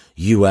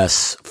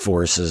U.S.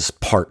 forces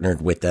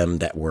partnered with them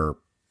that were,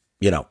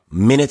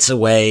 minutes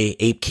away,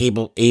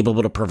 able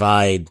to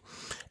provide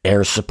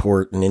air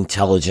support and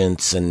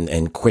intelligence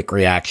and quick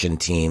reaction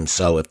teams.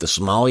 So if the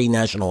Somali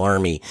National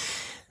Army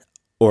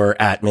or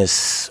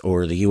ATMIS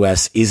or the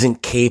U.S.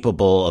 isn't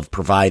capable of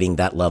providing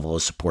that level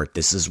of support,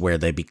 this is where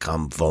they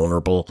become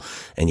vulnerable,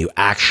 and you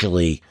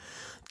actually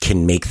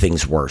can make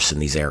things worse in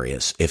these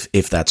areas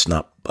if that's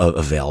not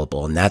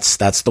available. And that's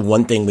the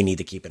one thing we need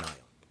to keep an eye on.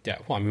 Yeah,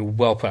 well, I mean,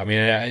 well put. I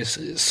mean,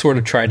 sort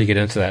of tried to get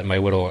into that in my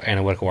little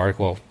analytical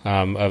article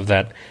of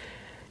that.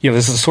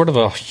 This is sort of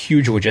a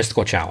huge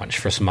logistical challenge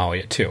for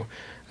Somalia too.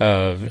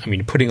 I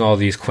mean, putting all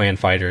these clan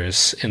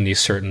fighters in these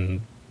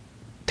certain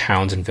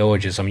towns and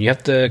villages. I mean, you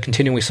have to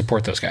continually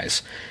support those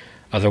guys,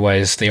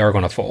 otherwise they are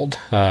going to fold.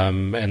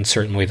 And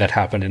certainly that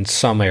happened in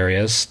some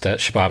areas that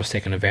Shabab has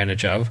taken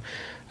advantage of,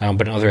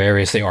 but in other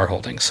areas they are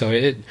holding. So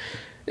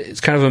it's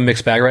kind of a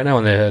mixed bag right now,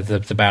 and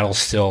the battle's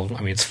still,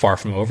 I mean, it's far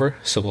from over,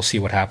 so we'll see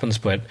what happens,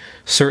 but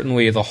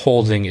certainly the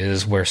holding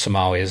is where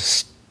Somalia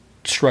is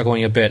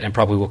struggling a bit and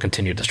probably will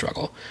continue to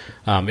struggle,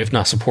 if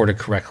not supported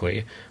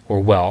correctly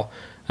or well,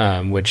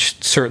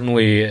 which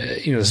certainly,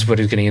 this is what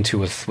he's getting into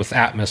with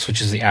ATMIS, which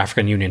is the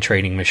African Union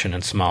Training Mission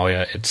in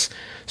Somalia. It's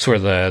sort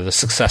of the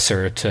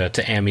successor to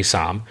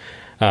AMISOM.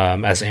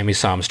 As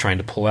AMISOM is trying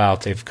to pull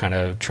out, they've kind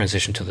of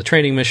transitioned to the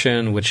training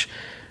mission, which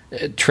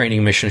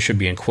training mission should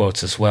be in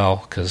quotes as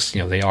well, because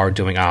they are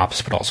doing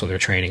ops, but also they're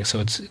training. So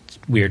it's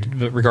weird.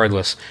 But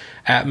regardless,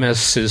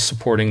 ATMIS is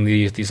supporting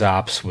these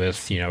ops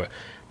with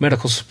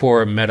medical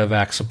support,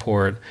 medevac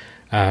support,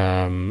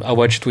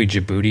 allegedly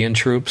Djiboutian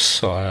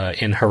troops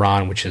in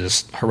Haran,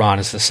 Haran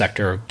is the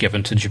sector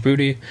given to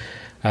Djibouti.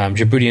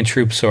 Djiboutian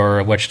troops are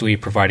allegedly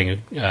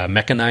providing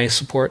mechanized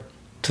support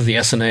to the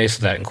SNA,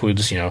 so that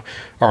includes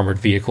armored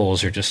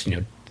vehicles or just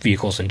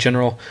vehicles in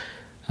general.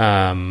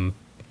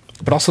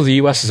 But also the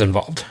U.S. is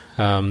involved.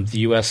 The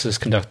U.S. has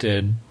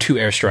conducted 2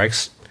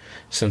 airstrikes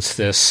since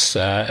this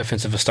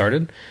offensive has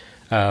started,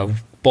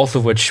 both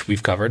of which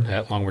we've covered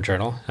at Long War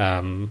Journal.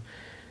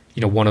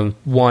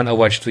 One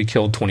allegedly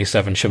killed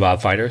 27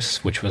 Shabab fighters,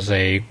 which was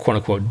a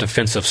quote-unquote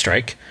defensive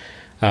strike,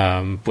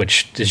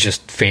 which is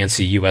just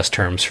fancy U.S.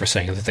 terms for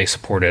saying that they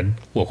supported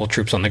local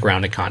troops on the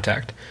ground in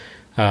contact.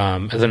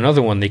 And then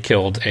another one, they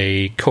killed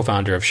a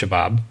co-founder of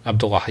Shabab,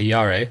 Abdullah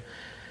Yare,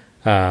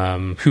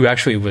 who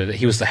actually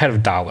he was the head of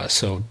Dawa.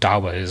 So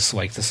Dawa is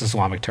like this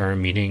Islamic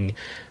term meaning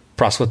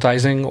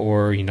proselytizing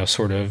or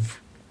sort of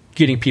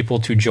getting people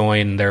to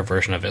join their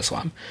version of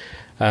Islam.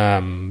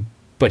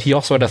 But he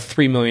also had a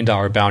 $3 million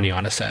bounty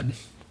on his head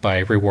by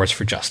Rewards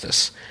for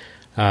Justice.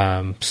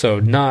 So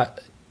not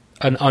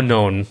an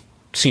unknown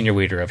senior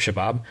leader of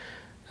Shabab.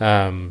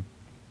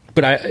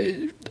 But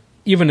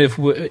even if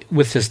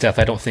with his death,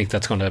 I don't think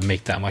that's going to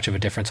make that much of a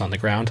difference on the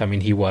ground. I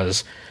mean, he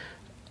was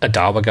a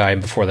Dawa guy,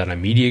 and before that a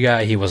media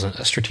guy. He wasn't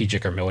a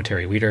strategic or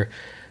military leader.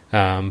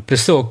 But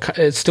it's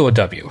still a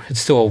W. It's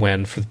still a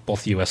win for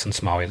both the U.S. and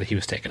Somalia that he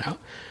was taken out.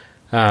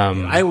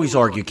 I always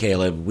argue,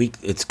 Caleb,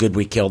 it's good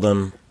we killed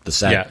him.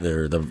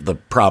 The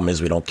problem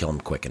is we don't kill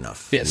him quick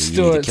enough. Yeah, we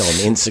need to kill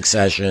him in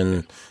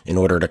succession in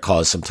order to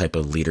cause some type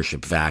of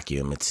leadership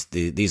vacuum. It's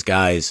these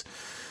guys.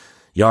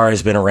 Yara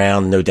has been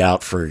around, no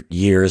doubt, for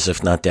years,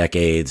 if not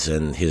decades,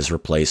 and his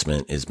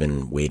replacement has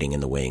been waiting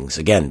in the wings.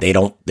 Again, they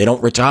don't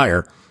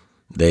retire.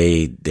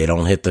 They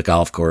don't hit the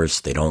golf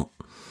course. They don't,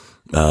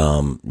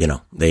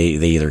 they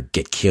either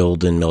get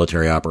killed in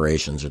military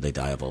operations or they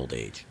die of old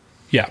age.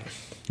 Yeah,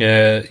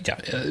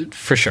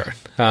 for sure.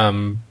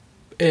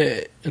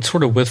 And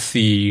sort of with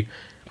the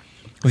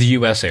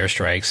U.S.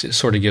 airstrikes, it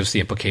sort of gives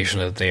the implication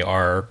that they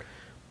are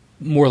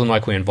more than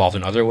likely involved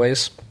in other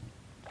ways.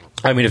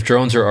 I mean, if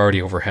drones are already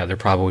overhead, they're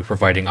probably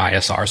providing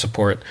ISR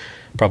support,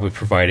 probably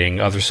providing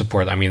other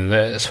support. I mean,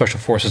 the special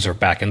forces are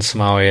back in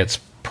Somalia.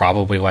 It's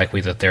probably likely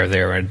that they're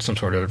there in some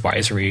sort of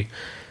advisory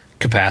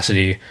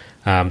capacity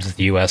that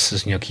the U.S.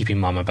 is, keeping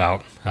mum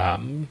about.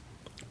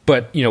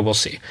 But, we'll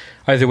see.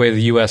 Either way,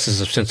 the U.S.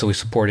 is ostensibly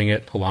supporting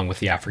it along with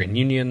the African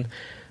Union.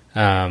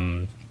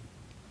 ATMIS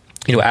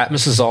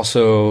is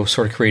also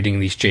sort of creating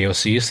these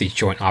JOCs, these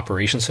Joint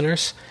Operation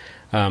Centers,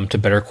 to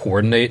better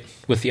coordinate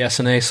with the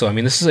SNA. So, I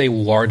mean, this is a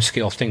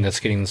large-scale thing that's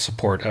getting the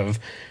support of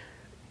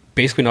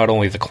basically not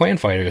only the clan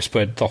fighters,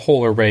 but the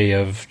whole array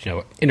of,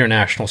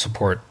 international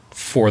support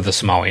for the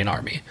Somalian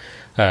army,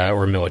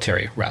 or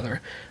military,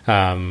 rather.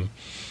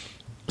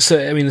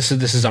 So, I mean, this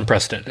is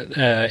unprecedented.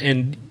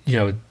 And,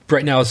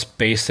 right now it's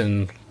based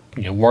in,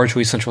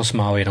 largely central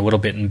Somalia and a little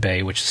bit in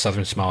Bay, which is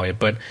southern Somalia,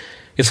 but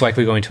it's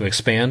likely going to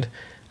expand.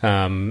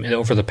 And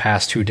over the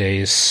past 2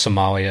 days,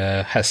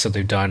 Somalia has said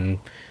they've done,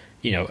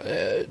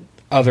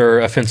 other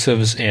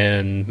offensives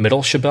in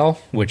Middle Shabelle,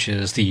 which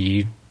is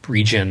the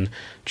region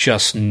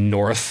just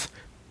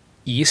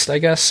northeast, I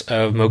guess,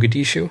 of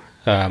Mogadishu.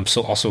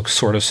 So also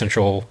sort of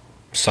central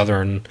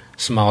southern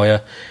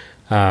Somalia.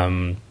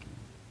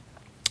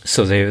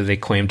 So they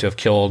claim to have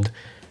killed,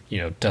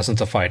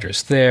 dozens of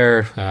fighters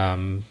there,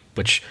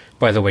 which,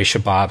 by the way,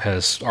 Shabab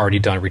has already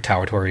done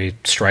retaliatory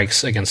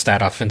strikes against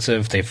that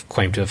offensive. They've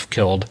claimed to have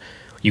killed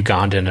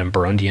Ugandan and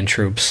Burundian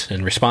troops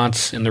in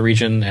response in the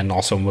region and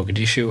also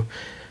Mogadishu.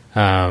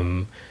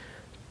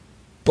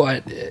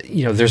 But,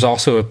 there's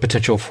also a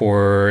potential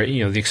for,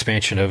 the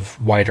expansion of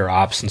wider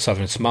ops in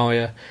southern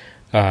Somalia.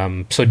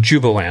 So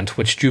Jubaland,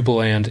 which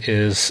Jubaland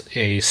is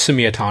a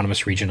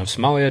semi-autonomous region of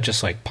Somalia,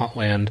 just like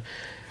Puntland,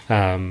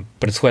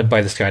 but it's led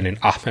by this guy named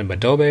Ahmed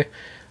Madobe.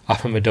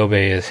 Ahmed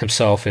Madobe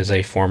himself is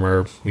a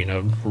former,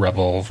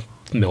 rebel,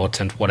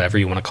 militant, whatever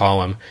you want to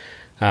call him,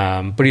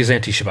 but he's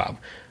anti-Shabab.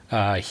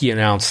 he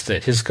announced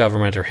that his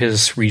government or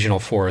his regional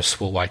force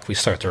will likely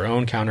start their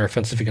own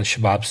counteroffensive against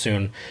Shabab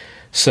soon.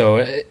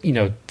 So,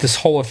 this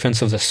whole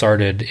offensive that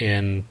started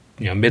in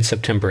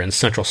mid-September in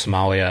central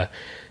Somalia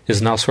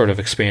is now sort of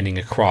expanding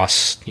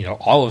across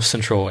all of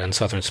central and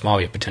southern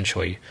Somalia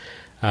potentially,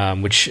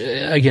 which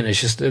again is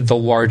just the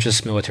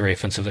largest military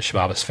offensive that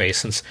Shabab has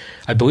faced since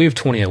I believe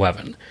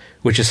 2011,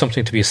 which is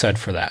something to be said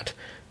for that.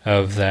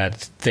 Of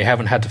that they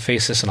haven't had to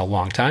face this in a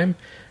long time,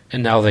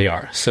 and now they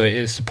are. So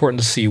it's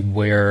important to see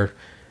where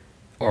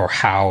or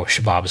how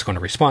Shabab is going to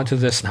respond to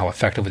this and how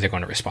effectively they're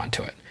going to respond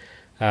to it.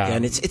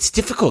 And it's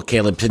difficult,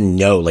 Caleb, to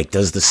know, like,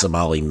 does the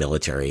Somali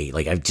military,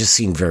 like, I've just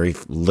seen very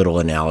little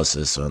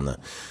analysis on the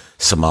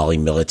Somali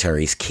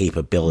military's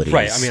capabilities.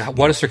 Right. I mean,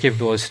 what is their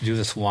capabilities to do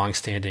this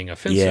long-standing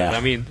offensive? Yeah.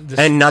 I mean,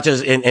 and not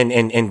just,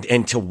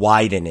 and to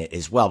widen it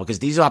as well, because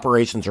these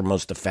operations are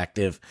most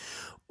effective,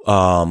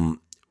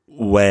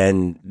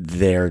 when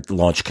they're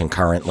launched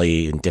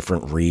concurrently in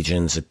different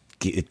regions.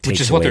 Which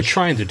is what they're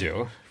trying to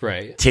do,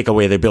 right? Take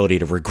away the ability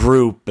to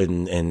regroup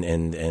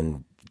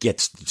and get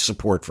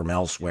support from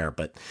elsewhere.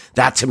 But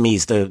that to me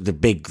is the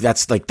big,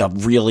 that's like the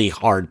really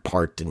hard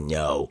part to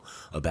know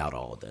about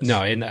all of this.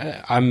 No, and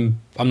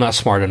I'm not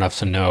smart enough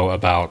to know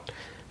about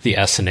the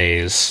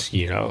SNA's,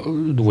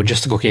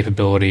 logistical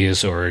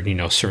capabilities or,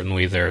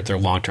 certainly their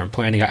long-term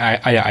planning.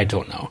 I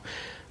don't know.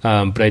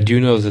 But I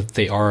do know that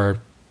they are,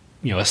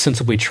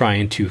 ostensibly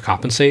trying to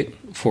compensate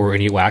for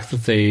any lack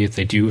that they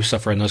do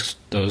suffer in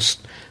those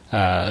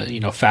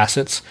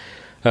facets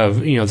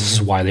of, this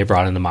is why they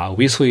brought in the Mao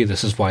Weasley.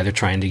 This is why they're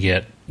trying to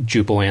get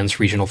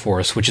Jubaland's regional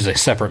force, which is a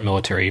separate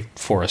military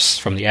force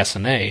from the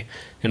SNA,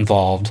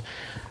 involved.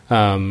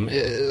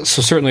 So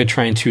certainly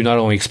trying to not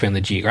only expand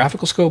the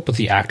geographical scope, but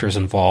the actors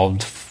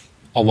involved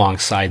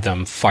alongside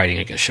them fighting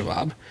against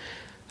Shabab,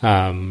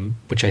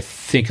 which I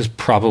think is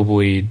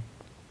probably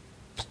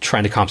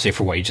trying to compensate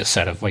for what you just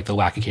said of like the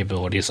lack of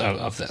capabilities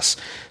of this.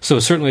 So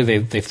certainly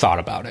they've thought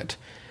about it.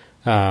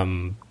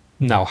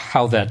 Now,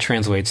 how that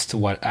translates to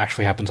what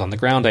actually happens on the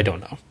ground, I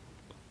don't know.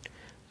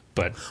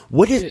 But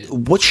what's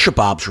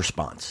Shabab's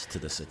response to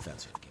this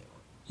offensive?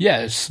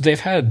 Yes, they've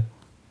had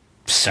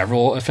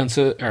several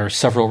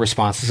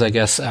responses, I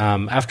guess.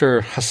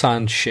 After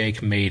Hassan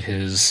Sheikh made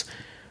his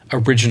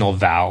original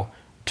vow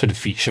to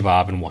defeat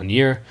Shabab in 1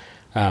 year,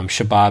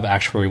 Shabab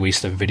actually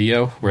released a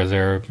video where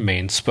their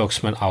main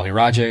spokesman, Ali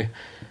Rajeh,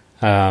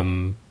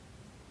 kind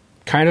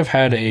of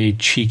had a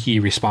cheeky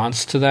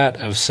response to that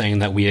of saying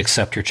that we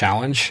accept your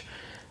challenge.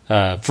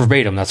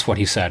 Verbatim, that's what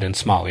he said in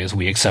Somali, is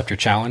we accept your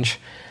challenge,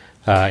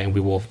 and we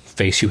will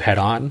face you head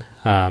on.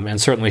 And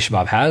certainly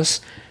Shabab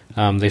has.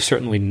 They've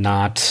certainly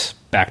not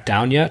backed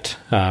down yet.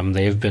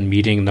 They've been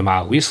meeting the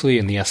Mao Weasley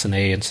and the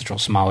SNA in central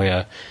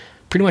Somalia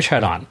pretty much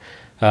head on.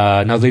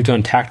 Now they've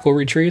done tactical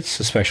retreats,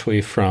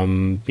 especially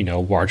from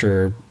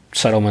larger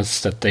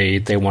settlements that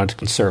they wanted to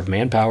conserve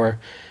manpower,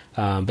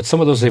 but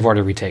some of those they've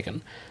already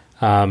retaken.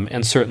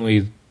 And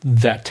certainly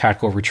that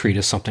tactical retreat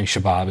is something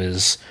Shabab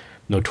is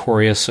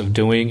notorious of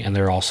doing, and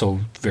they're also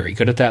very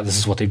good at that. This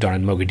is what they've done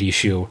in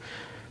Mogadishu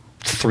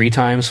 3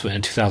 times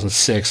in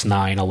 2006,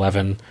 9,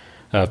 11,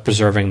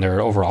 preserving their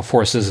overall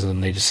forces, and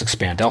then they just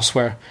expand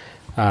elsewhere.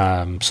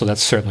 So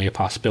that's certainly a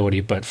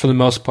possibility. But for the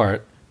most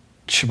part,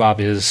 Shabab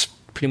is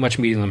pretty much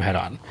meeting them head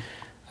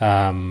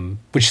on,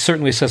 which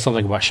certainly says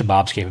something about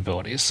Shabab's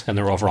capabilities and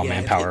their overall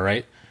manpower,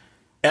 right?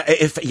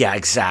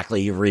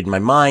 Exactly. You read my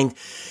mind.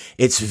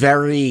 It's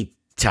very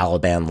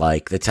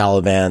Taliban-like. The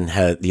Taliban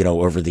had,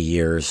 over the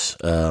years,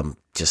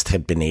 just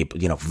had been able,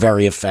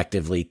 very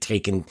effectively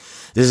taken.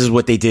 This is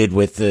what they did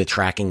with the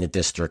tracking the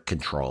district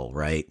control,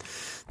 right?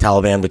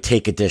 Taliban would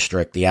take a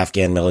district, the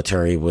Afghan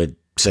military would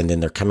send in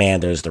their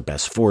commandos, their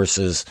best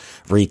forces,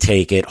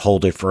 retake it,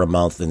 hold it for a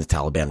month, and the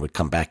Taliban would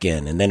come back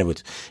in, and then it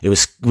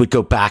would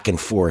go back and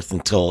forth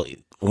until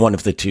one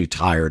of the two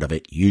tired of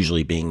it,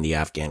 usually being the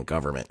Afghan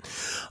government.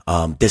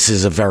 This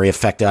is a very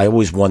effective. I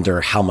always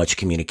wonder how much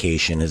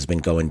communication has been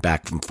going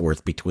back and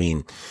forth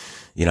between,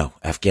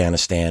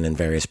 Afghanistan and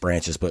various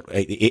branches. But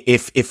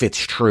if it's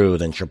true,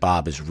 then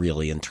Shabab has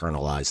really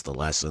internalized the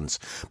lessons.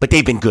 But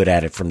they've been good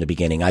at it from the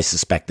beginning. I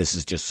suspect this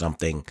is just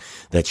something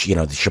that, the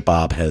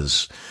Shabab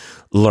has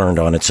learned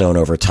on its own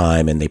over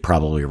time, and they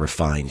probably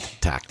refined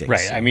tactics.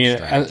 Right. I mean,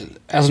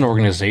 as an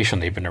organization,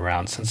 they've been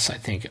around since, I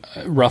think,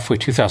 roughly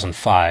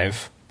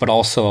 2005, but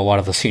also a lot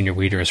of the senior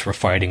leaders were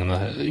fighting in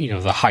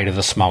the height of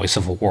the Somali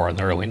Civil War in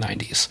the early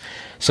 90s.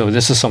 So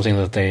this is something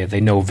that they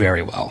know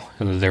very well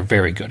and they're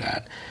very good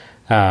at.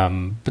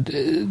 But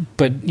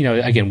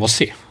again, we'll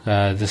see.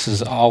 This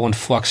is all in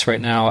flux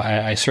right now.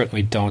 I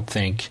certainly don't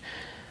think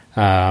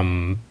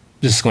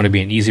this is going to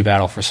be an easy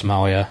battle for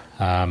Somalia.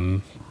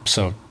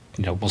 So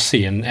we'll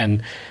see.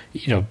 And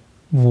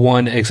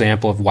one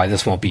example of why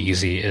this won't be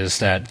easy is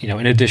that,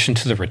 in addition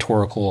to the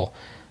rhetorical,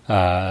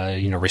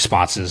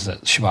 responses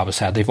that Shabab has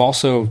had, they've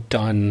also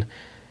done,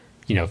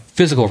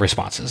 physical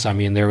responses. I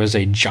mean, there was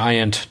a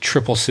giant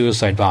triple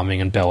suicide bombing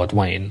in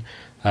Beledweyne,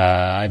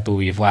 I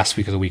believe last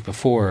week or the week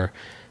before,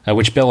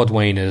 which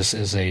Beledweyne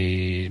is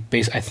a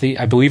base.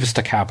 I believe it's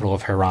the capital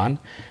of Haran,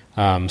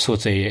 So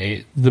it's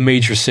the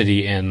major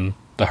city in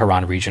the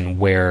Haran region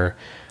where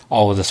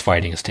all of this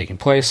fighting is taking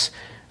place.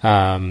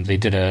 They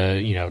did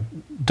a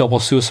double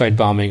suicide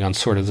bombing on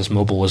sort of this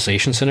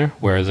mobilization center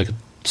where the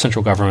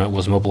central government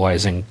was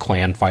mobilizing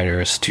clan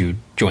fighters to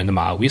join the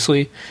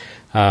Maowisli.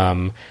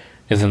 And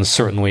then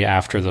certainly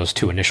after those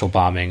two initial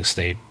bombings,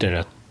 they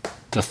did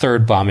the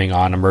third bombing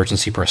on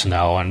emergency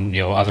personnel and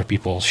other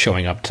people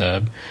showing up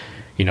to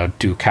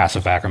do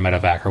CASEVAC or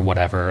medevac or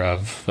whatever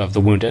of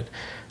the wounded.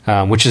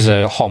 Which is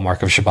a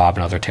hallmark of Shabab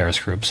and other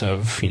terrorist groups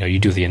of, you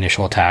do the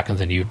initial attack and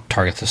then you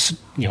target this,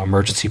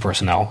 emergency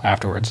personnel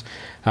afterwards.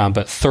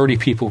 But 30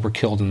 people were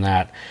killed in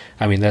that.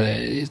 I mean,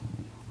 that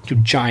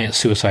giant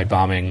suicide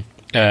bombing,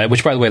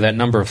 which, by the way, that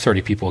number of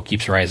 30 people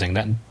keeps rising.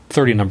 That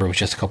 30 number was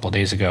just a couple of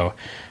days ago.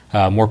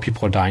 More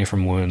people are dying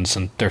from wounds,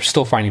 and they're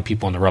still finding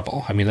people in the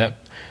rubble. I mean, the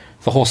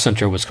whole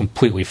center was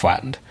completely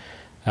flattened.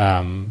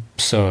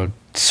 So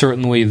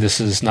certainly this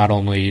is not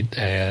only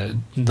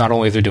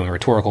they're doing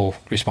rhetorical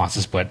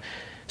responses, but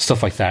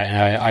stuff like that.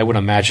 And I would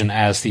imagine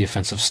as the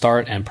offensive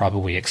start and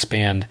probably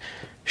expand,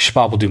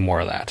 Shabab will do more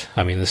of that.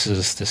 I mean, this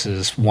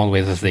is one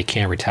way that they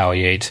can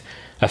retaliate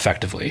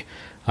effectively,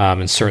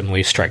 and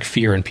certainly strike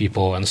fear in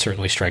people, and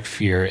certainly strike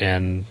fear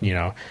in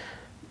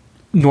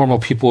normal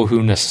people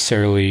who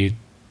necessarily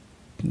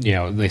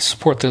they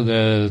support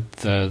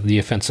the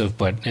offensive,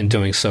 but in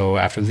doing so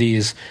after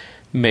these,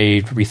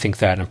 may rethink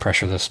that and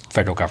pressure the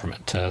federal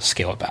government to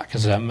scale it back,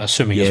 because I'm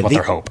assuming is what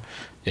their hope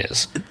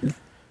is.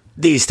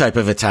 These type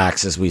of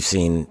attacks, as we've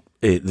seen,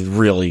 it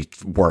really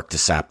work to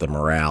sap the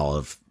morale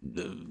of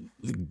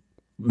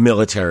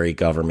military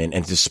government,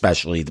 and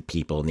especially the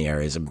people in the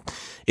areas.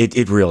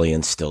 It really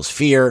instills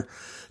fear.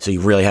 So you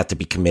really have to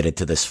be committed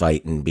to this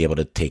fight and be able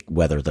to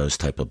weather those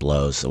type of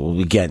blows. So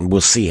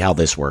we'll see how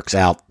this works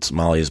out.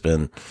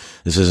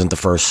 This isn't the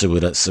first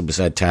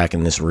suicide attack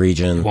in this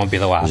region. It won't be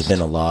the last. There's been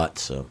a lot,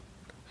 so.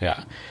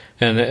 Yeah.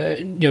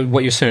 And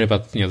what you're saying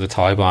about the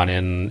Taliban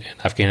in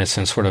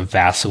Afghanistan sort of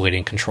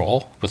vacillating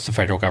control with the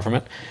federal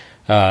government,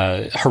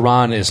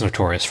 Haran is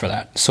notorious for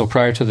that. So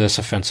prior to this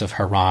offensive,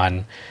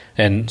 Haran,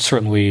 and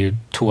certainly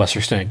to a lesser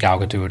extent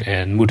Galgaduud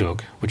and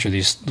Mudug, which are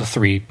the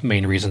three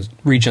main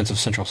regions of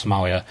central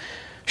Somalia,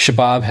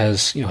 Shabab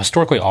has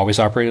historically always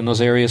operated in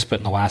those areas, but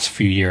in the last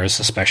few years,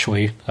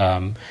 especially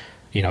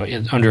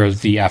under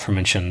the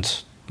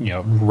aforementioned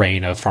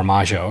reign of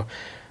Farmajo,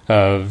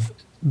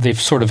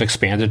 they've sort of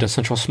expanded in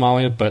central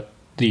Somalia, but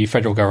the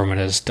federal government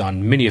has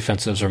done many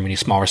offensives or many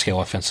smaller scale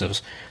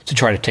offensives to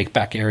try to take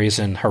back areas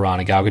in Haran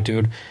and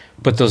Galgaduud,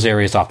 but those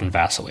areas often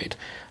vacillate.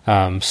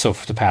 So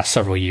for the past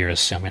several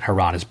years, I mean,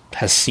 Haran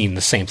has seen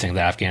the same thing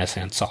that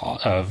Afghanistan saw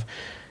of,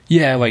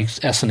 like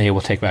SNA will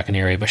take back an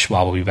area, but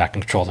Shabab will be back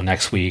in control the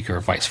next week, or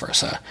vice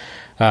versa.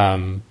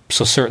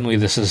 So certainly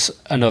this is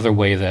another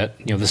way that,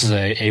 this is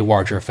a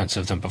larger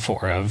offensive than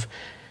before of,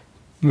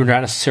 we're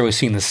not necessarily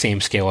seeing the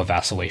same scale of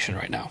vacillation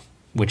right now,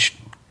 which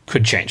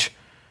could change.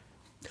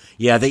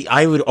 Yeah,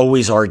 I would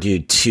always argue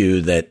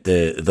too that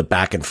the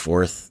back and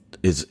forth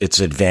is its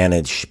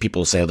advantage.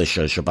 People say, this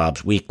shows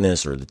Shabab's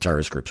weakness or the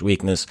terrorist group's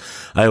weakness.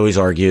 I always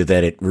argue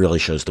that it really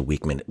shows the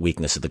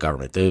weakness of the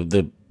government.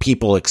 The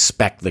people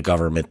expect the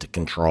government to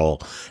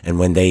control, and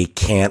when they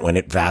can't, when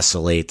it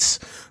vacillates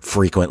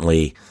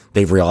frequently,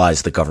 they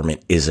realize the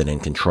government isn't in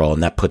control,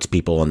 and that puts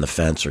people on the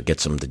fence or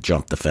gets them to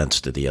jump the fence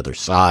to the other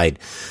side.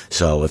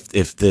 So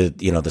if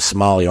the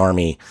Somali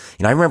army,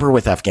 I remember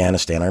with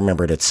Afghanistan, I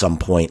remembered at some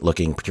point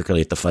looking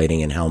particularly at the fighting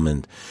in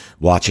Helmand,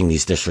 watching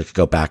these districts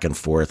go back and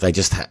forth. I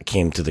just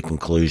came to the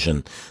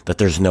conclusion that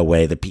there's no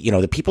way that,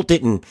 the people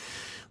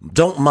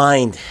don't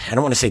mind. I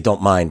don't want to say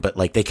don't mind, but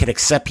like they can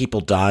accept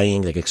people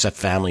dying. They can accept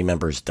family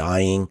members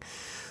dying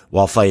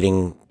while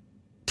fighting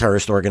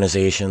terrorist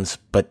organizations,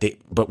 but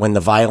when the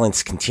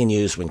violence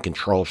continues, when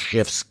control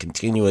shifts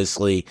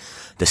continuously,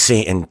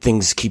 and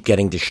things keep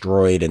getting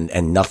destroyed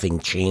and nothing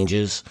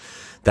changes,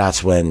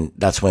 that's when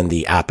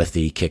the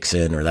apathy kicks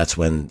in, or that's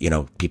when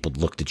people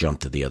look to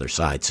jump to the other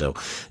side. So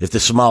if the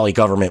Somali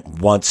government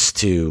wants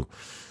to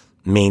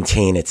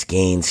maintain its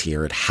gains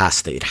here, it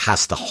has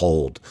to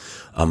hold.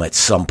 At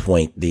some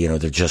point,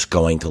 they're just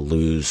going to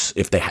lose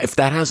if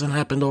that hasn't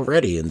happened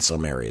already in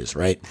some areas,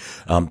 right?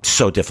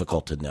 So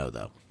difficult to know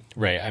though.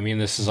 Right. I mean,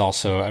 this is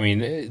also,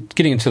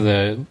 getting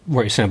into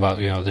what you're saying about,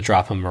 the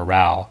drop in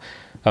morale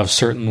of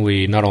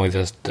certainly not only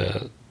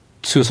the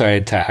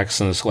suicide attacks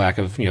and this lack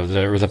of,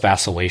 the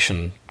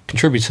vacillation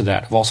contributes to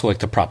that, of also like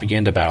the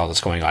propaganda battle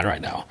that's going on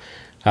right now.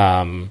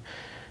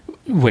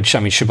 Which,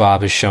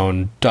 Shabab has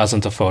shown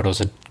dozens of photos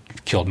that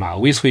killed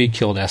Maowisli,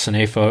 killed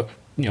SNA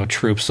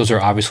troops. Those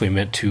are obviously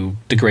meant to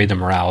degrade the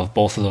morale of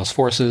both of those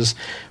forces,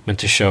 meant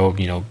to show,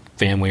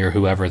 family or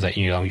whoever that,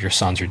 your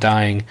sons are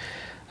dying.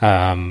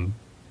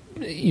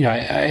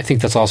 I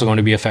think that's also going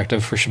to be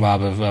effective for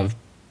Shabab of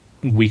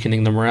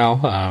weakening the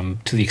morale,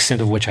 to the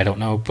extent of which I don't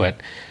know, but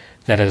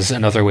that is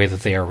another way that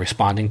they are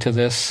responding to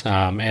this.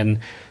 And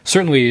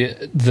certainly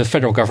the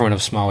federal government of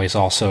Somalia is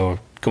also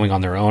going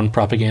on their own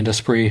propaganda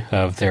spree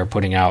of they're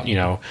putting out,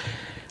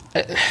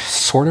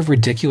 sort of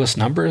ridiculous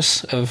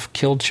numbers of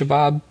killed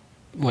Shabab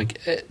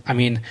I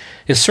mean,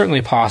 it's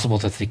certainly possible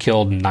that they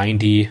killed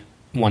 90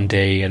 one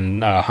day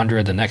and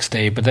 100 the next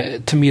day,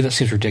 but to me that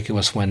seems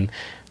ridiculous when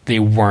they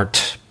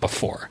weren't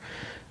before.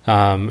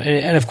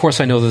 And of course,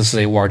 I know this is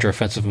a larger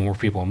offensive and more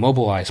people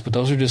immobilized, but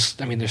those are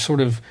just, I mean, they're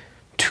sort of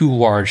too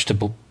large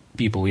to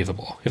be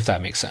believable, if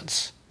that makes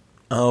sense.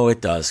 Oh,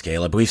 it does,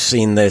 Caleb. We've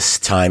seen this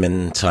time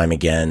and time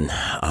again.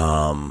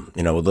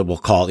 We'll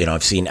call,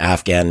 I've seen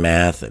Afghan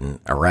math and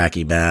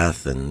Iraqi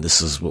math, and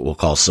this is what we'll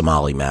call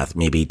Somali math.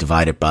 Maybe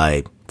divide it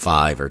by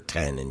 5 or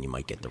 10, and you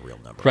might get the real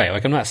number. Right.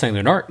 Like, I'm not saying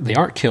they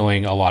aren't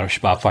killing a lot of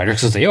Shabab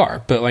fighters, because they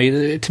are, but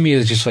like, to me,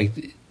 it's just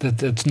like,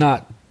 it's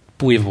not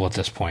believable at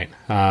this point.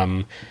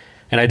 And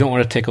I don't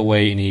want to take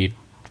away any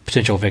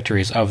potential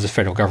victories of the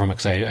federal government,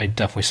 because I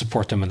definitely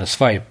support them in this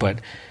fight, but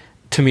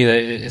to me,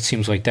 it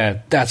seems like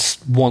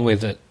that's one way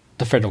that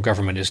the federal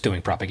government is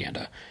doing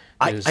propaganda.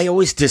 I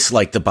always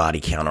dislike the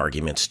body count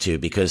arguments, too,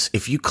 because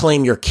if you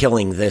claim you're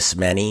killing this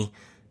many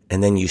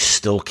and then you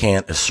still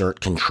can't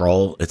assert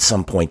control, at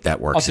some point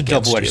that works against you.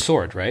 It's a double-edged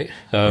sword, right?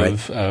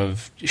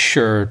 Of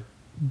sure,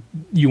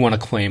 you want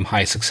to claim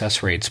high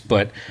success rates,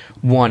 but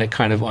one, it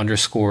kind of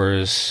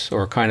underscores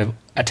or kind of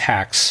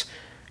attacks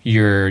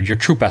your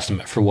troop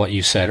estimate for what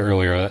you said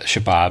earlier, that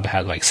Shabab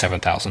had like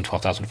 7,000,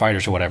 12,000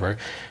 fighters or whatever.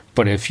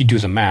 But if you do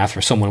the math,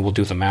 or someone will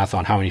do the math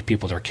on how many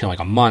people they're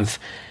killing a month,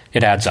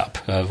 it adds up.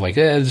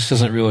 This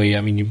doesn't really,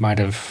 I mean, you might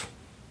have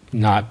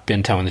not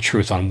been telling the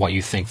truth on what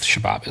you think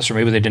Shabab is, or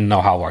maybe they didn't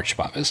know how large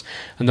Shabab is.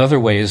 Another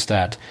way is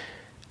that,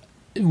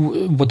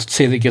 let's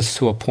say that gets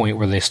to a point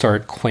where they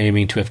start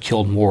claiming to have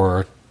killed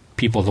more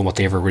people than what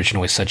they've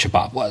originally said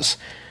Shabab was.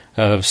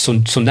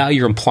 So now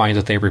you're implying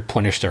that they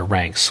replenished their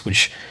ranks,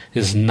 which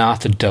is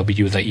not the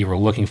W that you were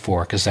looking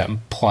for, because that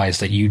implies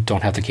that you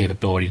don't have the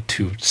capability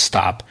to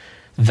stop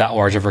that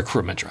large of a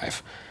recruitment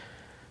drive.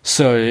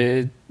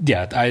 So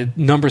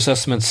numbers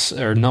estimates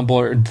or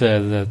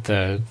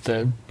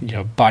the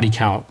body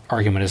count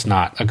argument is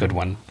not a good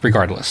one,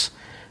 regardless.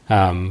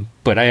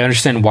 But I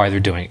understand why they're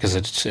doing it,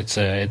 because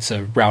it's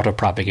a route of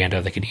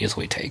propaganda they could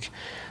easily take.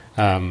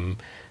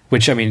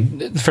 Which, I mean,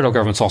 the federal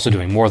government's also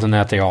doing more than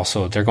that.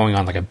 They're going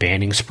on like a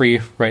banning spree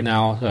right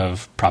now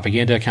of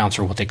propaganda accounts,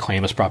 or what they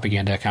claim as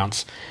propaganda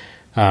accounts.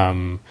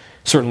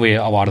 Certainly,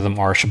 a lot of them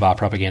are Shabab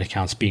propaganda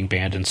accounts being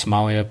banned in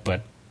Somalia,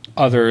 but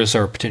others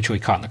are potentially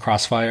caught in the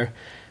crossfire.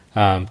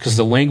 Because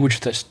the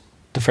language that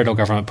the federal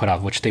government put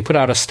out, which they put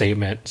out a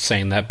statement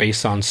saying that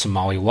based on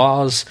Somali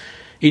laws,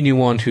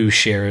 anyone who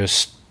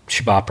shares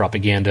Shabab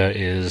propaganda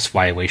is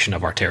violation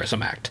of our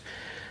Terrorism Act.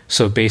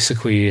 So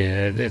basically,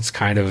 it's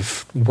kind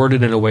of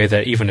worded in a way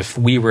that even if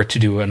we were to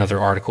do another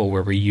article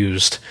where we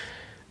used,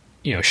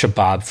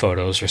 Shabab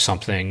photos or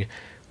something,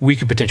 we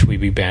could potentially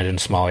be banned in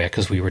Somalia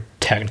because we were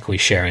technically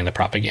sharing the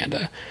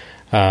propaganda.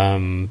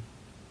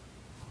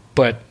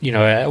 But,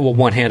 on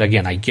one hand,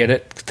 again, I get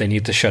it. They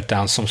need to shut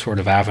down some sort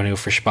of avenue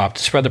for Shabab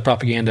to spread the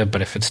propaganda,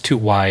 but if it's too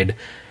wide,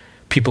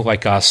 people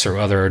like us or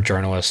other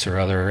journalists or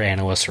other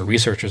analysts or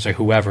researchers or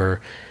whoever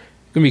are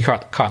going to be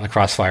caught in the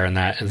crossfire in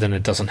that, and then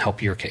it doesn't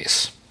help your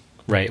case.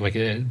 Right,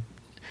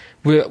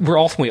 we're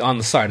ultimately on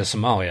the side of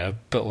Somalia,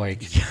 but I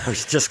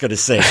was just going to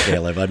say,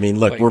 Caleb. I mean,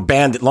 look, we're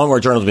banned. Long War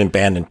Journal has been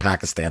banned in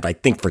Pakistan, I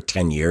think, for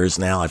 10 years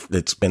now.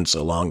 It's been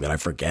so long that I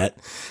forget,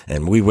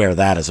 and we wear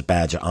that as a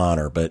badge of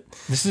honor. But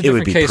it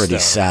would be pretty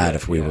sad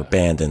if we were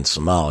banned in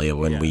Somalia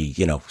when we,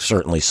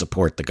 certainly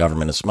support the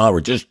government of Somalia.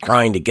 We're just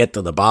trying to get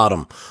to the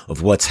bottom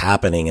of what's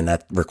happening, and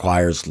that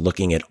requires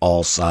looking at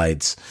all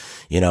sides.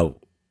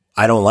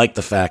 I don't like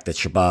the fact that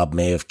Shabab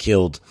may have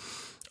killed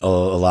a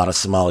lot of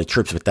Somali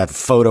troops, but that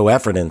photo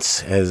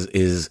evidence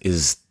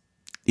is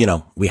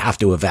we have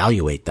to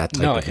evaluate that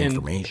type of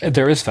information.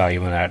 There is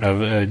value in that.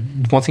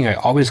 One thing I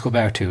always go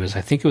back to is,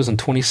 I think it was in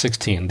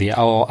 2016, the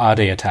Al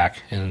Ade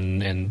attack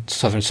in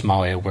southern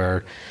Somalia,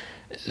 where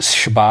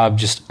Shabab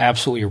just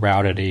absolutely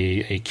routed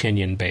a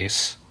Kenyan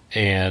base,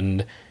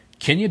 and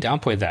Kenya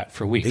downplayed that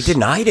for weeks. They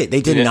denied it.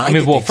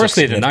 First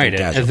they denied it,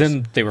 and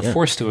then they were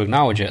forced to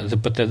acknowledge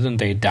it, but then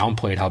they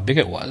downplayed how big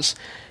it was.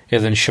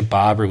 And then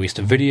Shabab released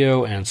a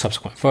video and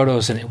subsequent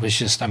photos, and it was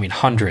just,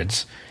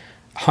 hundreds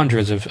of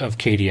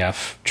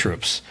KDF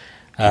troops.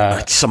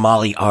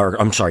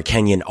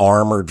 Kenyan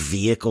armored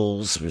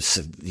vehicles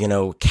was,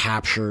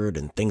 captured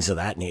and things of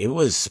that. It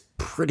was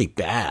pretty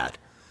bad.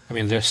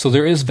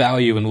 There is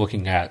value in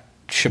looking at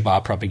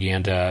Shabab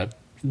propaganda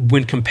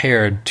when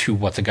compared to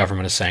what the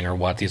government is saying or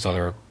what these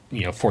other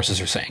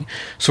forces are saying.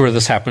 Sort of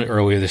this happened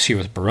earlier this year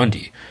with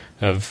Burundi,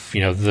 of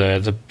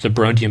the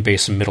Burundian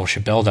base in Middle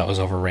Shabelle that was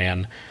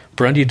overran.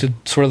 Burundi did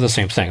sort of the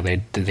same thing.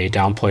 They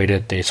downplayed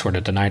it. They sort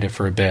of denied it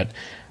for a bit.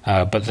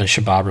 But then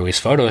Shabab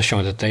released photos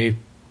showing that they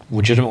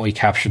legitimately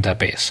captured that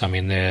base.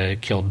 They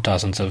killed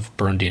dozens of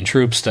Burundian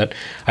troops that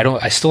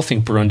I still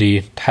think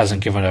Burundi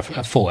hasn't given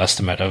a full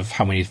estimate of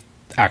how many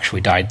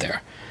actually died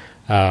there.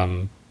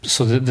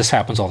 So this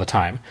happens all the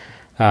time.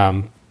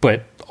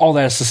 But all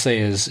that is to say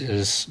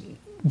is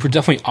we're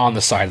definitely on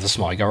the side of the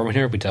Somali government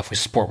here. We definitely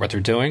support what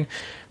they're doing.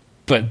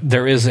 But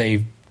there is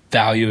a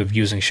value of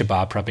using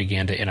Shabab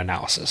propaganda in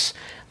analysis,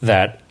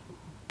 that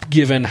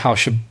given how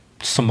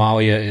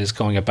Somalia is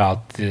going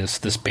about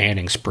this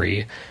banning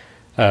spree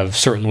of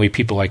certainly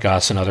people like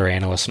us and other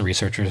analysts and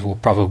researchers will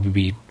probably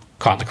be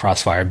caught in the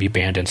crossfire and be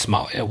banned in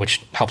Somalia,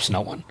 which helps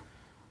no one.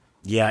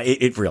 Yeah,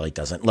 it really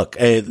doesn't. Look,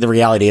 the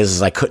reality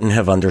is I couldn't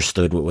have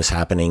understood what was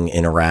happening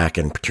in Iraq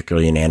and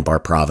particularly in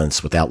Anbar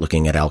province without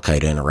looking at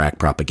Al-Qaeda and Iraq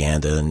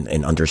propaganda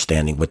and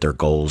understanding what their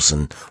goals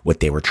and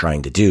what they were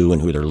trying to do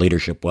and who their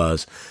leadership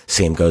was.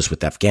 Same goes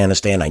with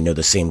Afghanistan. I know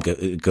the same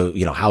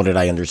how did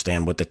I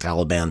understand what the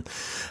Taliban,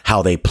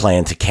 how they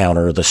plan to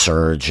counter the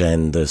surge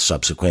and the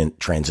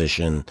subsequent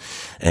transition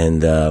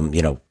and,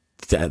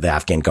 the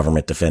Afghan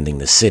government defending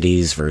the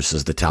cities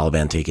versus the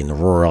Taliban taking the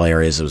rural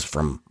areas. It was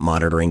from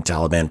monitoring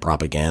Taliban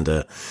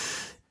propaganda.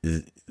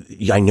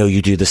 I know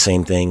you do the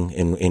same thing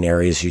in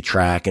areas you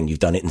track, and you've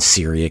done it in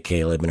Syria,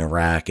 Caleb, in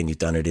Iraq, and you've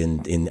done it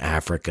in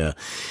Africa.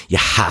 You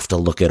have to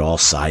look at all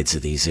sides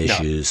of these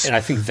issues. No, and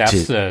I think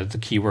that's the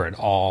key word,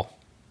 all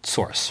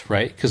source,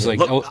 right? Because a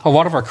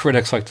lot of our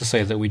critics like to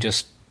say that we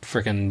just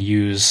freaking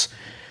use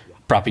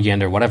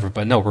propaganda or whatever,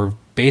 but no, we're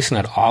basing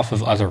that off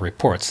of other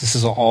reports. This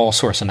is all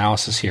source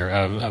analysis here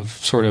of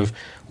sort of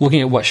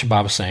looking at what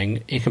Shabab is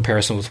saying in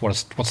comparison with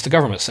what's the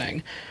government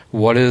saying.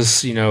 What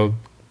is, the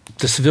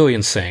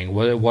civilians saying?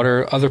 What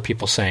are other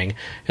people saying?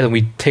 And then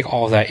we take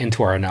all of that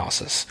into our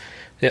analysis.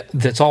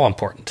 That's all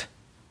important.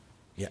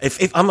 Yeah,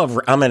 if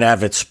I'm an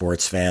avid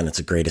sports fan, it's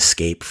a great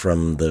escape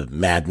from the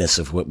madness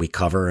of what we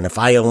cover. And if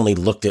I only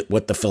looked at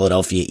what the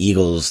Philadelphia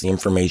Eagles, the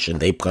information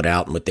they put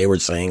out and what they were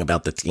saying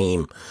about the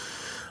team,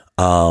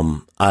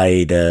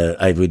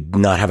 I would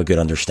not have a good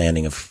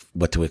understanding of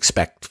what to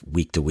expect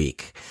week to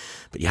week.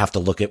 But you have to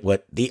look at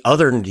what the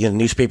other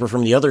newspaper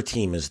from the other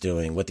team is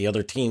doing, what the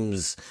other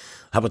teams,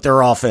 how what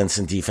their offense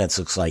and defense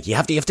looks like. You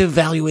have to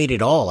evaluate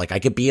it all. Like, I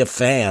could be a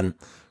fan.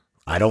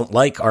 I don't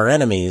like our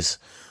enemies,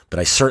 but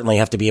I certainly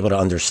have to be able to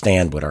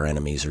understand what our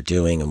enemies are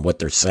doing and what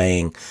they're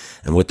saying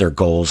and what their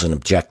goals and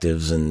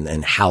objectives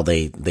and how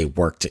they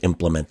work to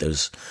implement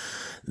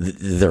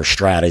their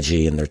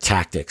strategy and their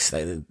tactics.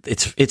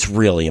 It's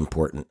really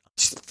important.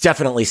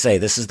 Definitely say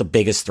this is the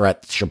biggest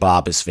threat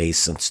Shabab has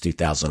faced since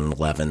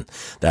 2011,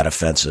 that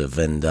offensive.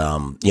 And,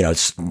 it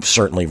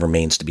certainly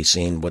remains to be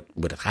seen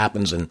what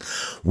happens. And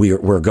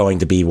we're going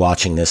to be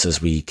watching this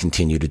as we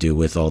continue to do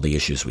with all the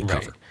issues we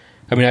cover.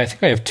 I mean, I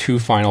think I have two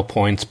final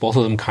points, both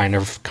of them kind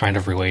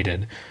of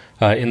related,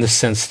 in the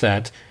sense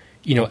that,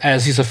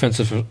 as these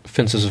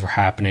offensives are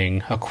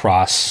happening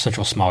across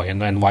central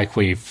Somalia and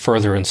likely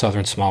further in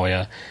southern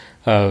Somalia,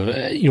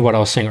 what I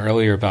was saying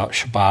earlier about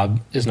Shabab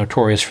is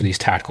notorious for these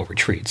tactical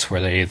retreats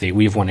where they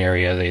leave one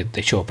area,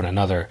 they show up in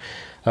another.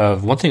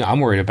 One thing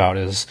I'm worried about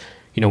is,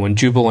 when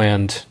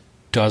Jubaland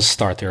does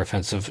start their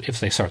offensive, if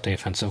they start the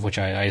offensive, which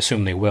I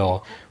assume they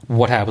will,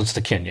 what happens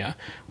to Kenya?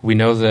 We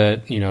know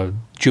that,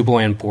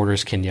 Jubaland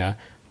borders Kenya.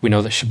 We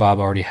know that Shabab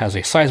already has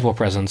a sizable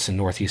presence in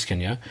northeast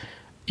Kenya.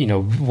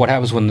 What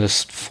happens when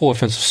this full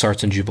offensive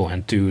starts in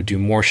Jubaland? Do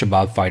more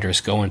Shabab fighters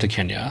go into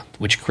Kenya,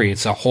 which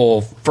creates a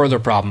whole further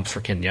problem for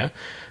Kenya?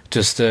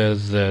 Does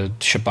the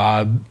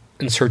Shabab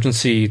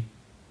insurgency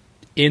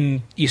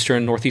in eastern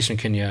and northeastern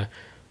Kenya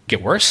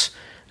get worse?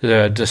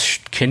 Does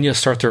Kenya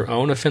start their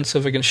own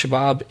offensive against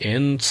Shabab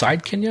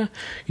inside Kenya?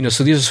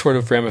 So these are sort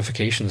of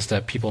ramifications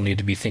that people need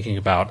to be thinking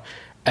about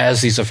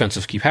as these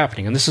offensives keep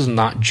happening. And this is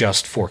not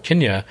just for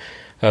Kenya.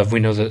 We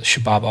know that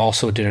Shabab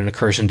also did an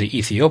incursion to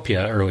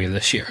Ethiopia earlier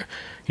this year.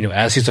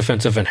 As these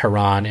offensive in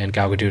Haran and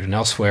Galgaduud and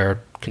elsewhere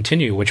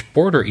continue, which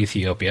border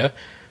Ethiopia,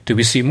 do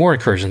we see more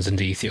incursions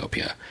into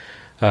Ethiopia?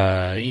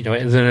 And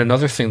then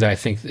another thing that I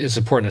think is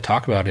important to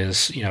talk about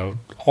is,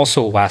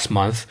 also last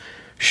month,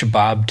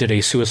 Shabab did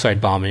a suicide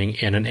bombing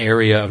in an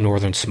area of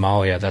northern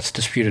Somalia that's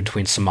disputed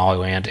between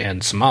Somaliland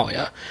and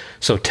Somalia.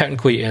 So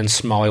technically in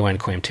Somaliland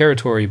claimed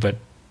territory, but,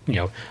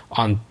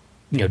 on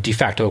de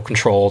facto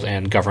controlled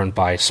and governed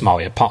by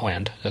Somalia,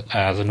 Puntland,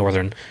 the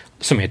northern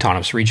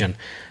semi-autonomous region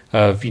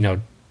of,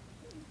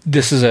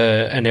 this is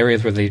an area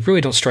where they really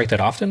don't strike that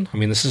often. I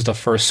mean, this is the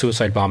first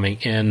suicide bombing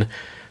in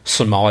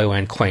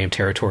Somaliland claimed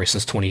territory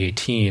since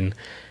 2018.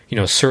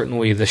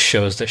 Certainly this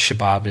shows that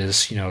Shabab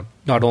is,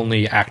 not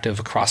only active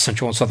across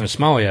central and southern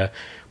Somalia,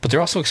 but they're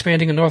also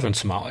expanding in northern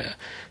Somalia.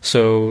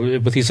 So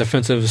with these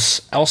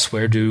offensives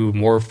elsewhere, do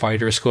more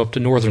fighters go up to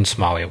northern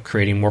Somalia,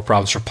 creating more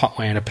problems for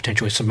Puntland and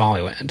potentially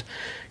Somaliland?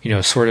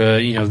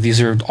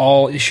 These are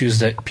all issues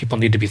that people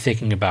need to be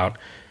thinking about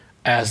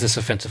as this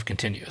offensive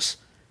continues.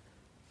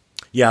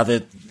 Yeah,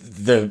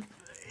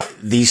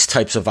 these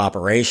types of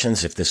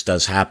operations, if this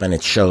does happen,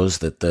 it shows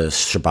that the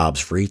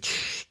Shabab's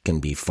reach can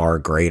be far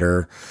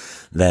greater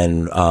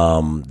than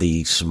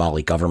the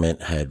Somali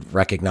government had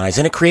recognized.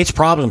 And it creates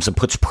problems and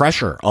puts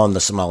pressure on the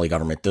Somali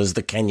government. Does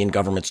the Kenyan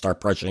government start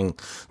pressuring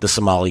the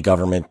Somali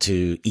government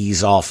to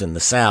ease off in the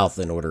south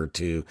in order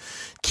to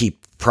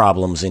keep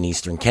problems in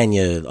eastern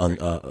Kenya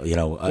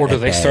or do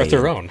they start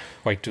their own?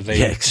 Like, do they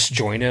just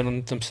join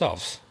in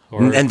themselves?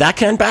 And that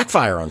can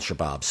backfire on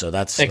Shabab. So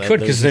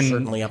could, because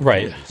then,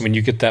 right, I mean,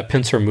 you get that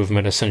pincer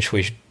movement,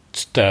 essentially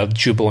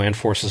Jubaland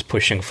forces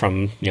pushing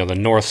from, the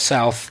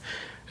north-south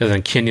and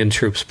then Kenyan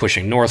troops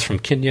pushing north from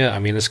Kenya. I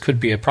mean, this could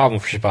be a problem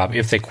for Shabab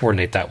if they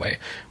coordinate that way,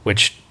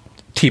 which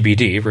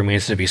TBD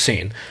remains to be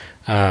seen.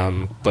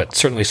 But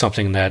certainly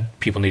something that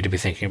people need to be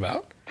thinking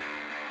about.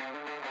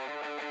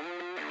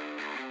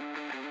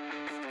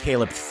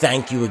 Caleb,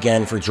 thank you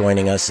again for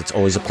joining us. It's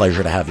always a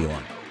pleasure to have you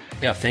on.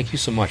 Yeah, thank you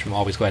so much. I'm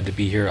always glad to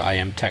be here. I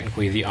am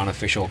technically the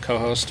unofficial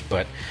co-host,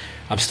 but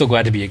I'm still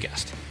glad to be a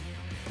guest.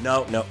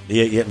 No.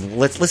 Yeah.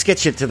 Let's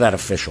get you to that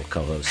official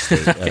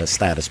co-host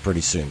status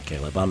pretty soon,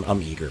 Caleb.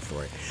 I'm eager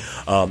for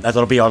it.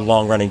 That'll be our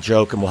long-running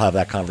joke, and we'll have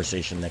that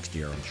conversation next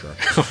year, I'm sure.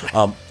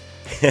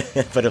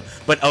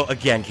 But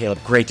again,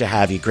 Caleb, great to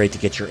have you. Great to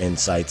get your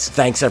insights.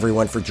 Thanks,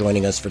 everyone, for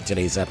joining us for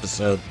today's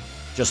episode.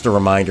 Just a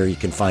reminder, you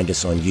can find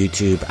us on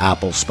YouTube,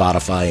 Apple,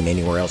 Spotify, and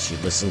anywhere else you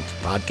listen to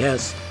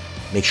podcasts.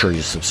 Make sure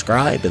you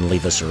subscribe and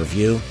leave us a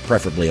review,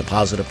 preferably a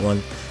positive one.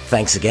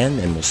 Thanks again,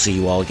 and we'll see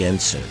you all again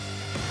soon.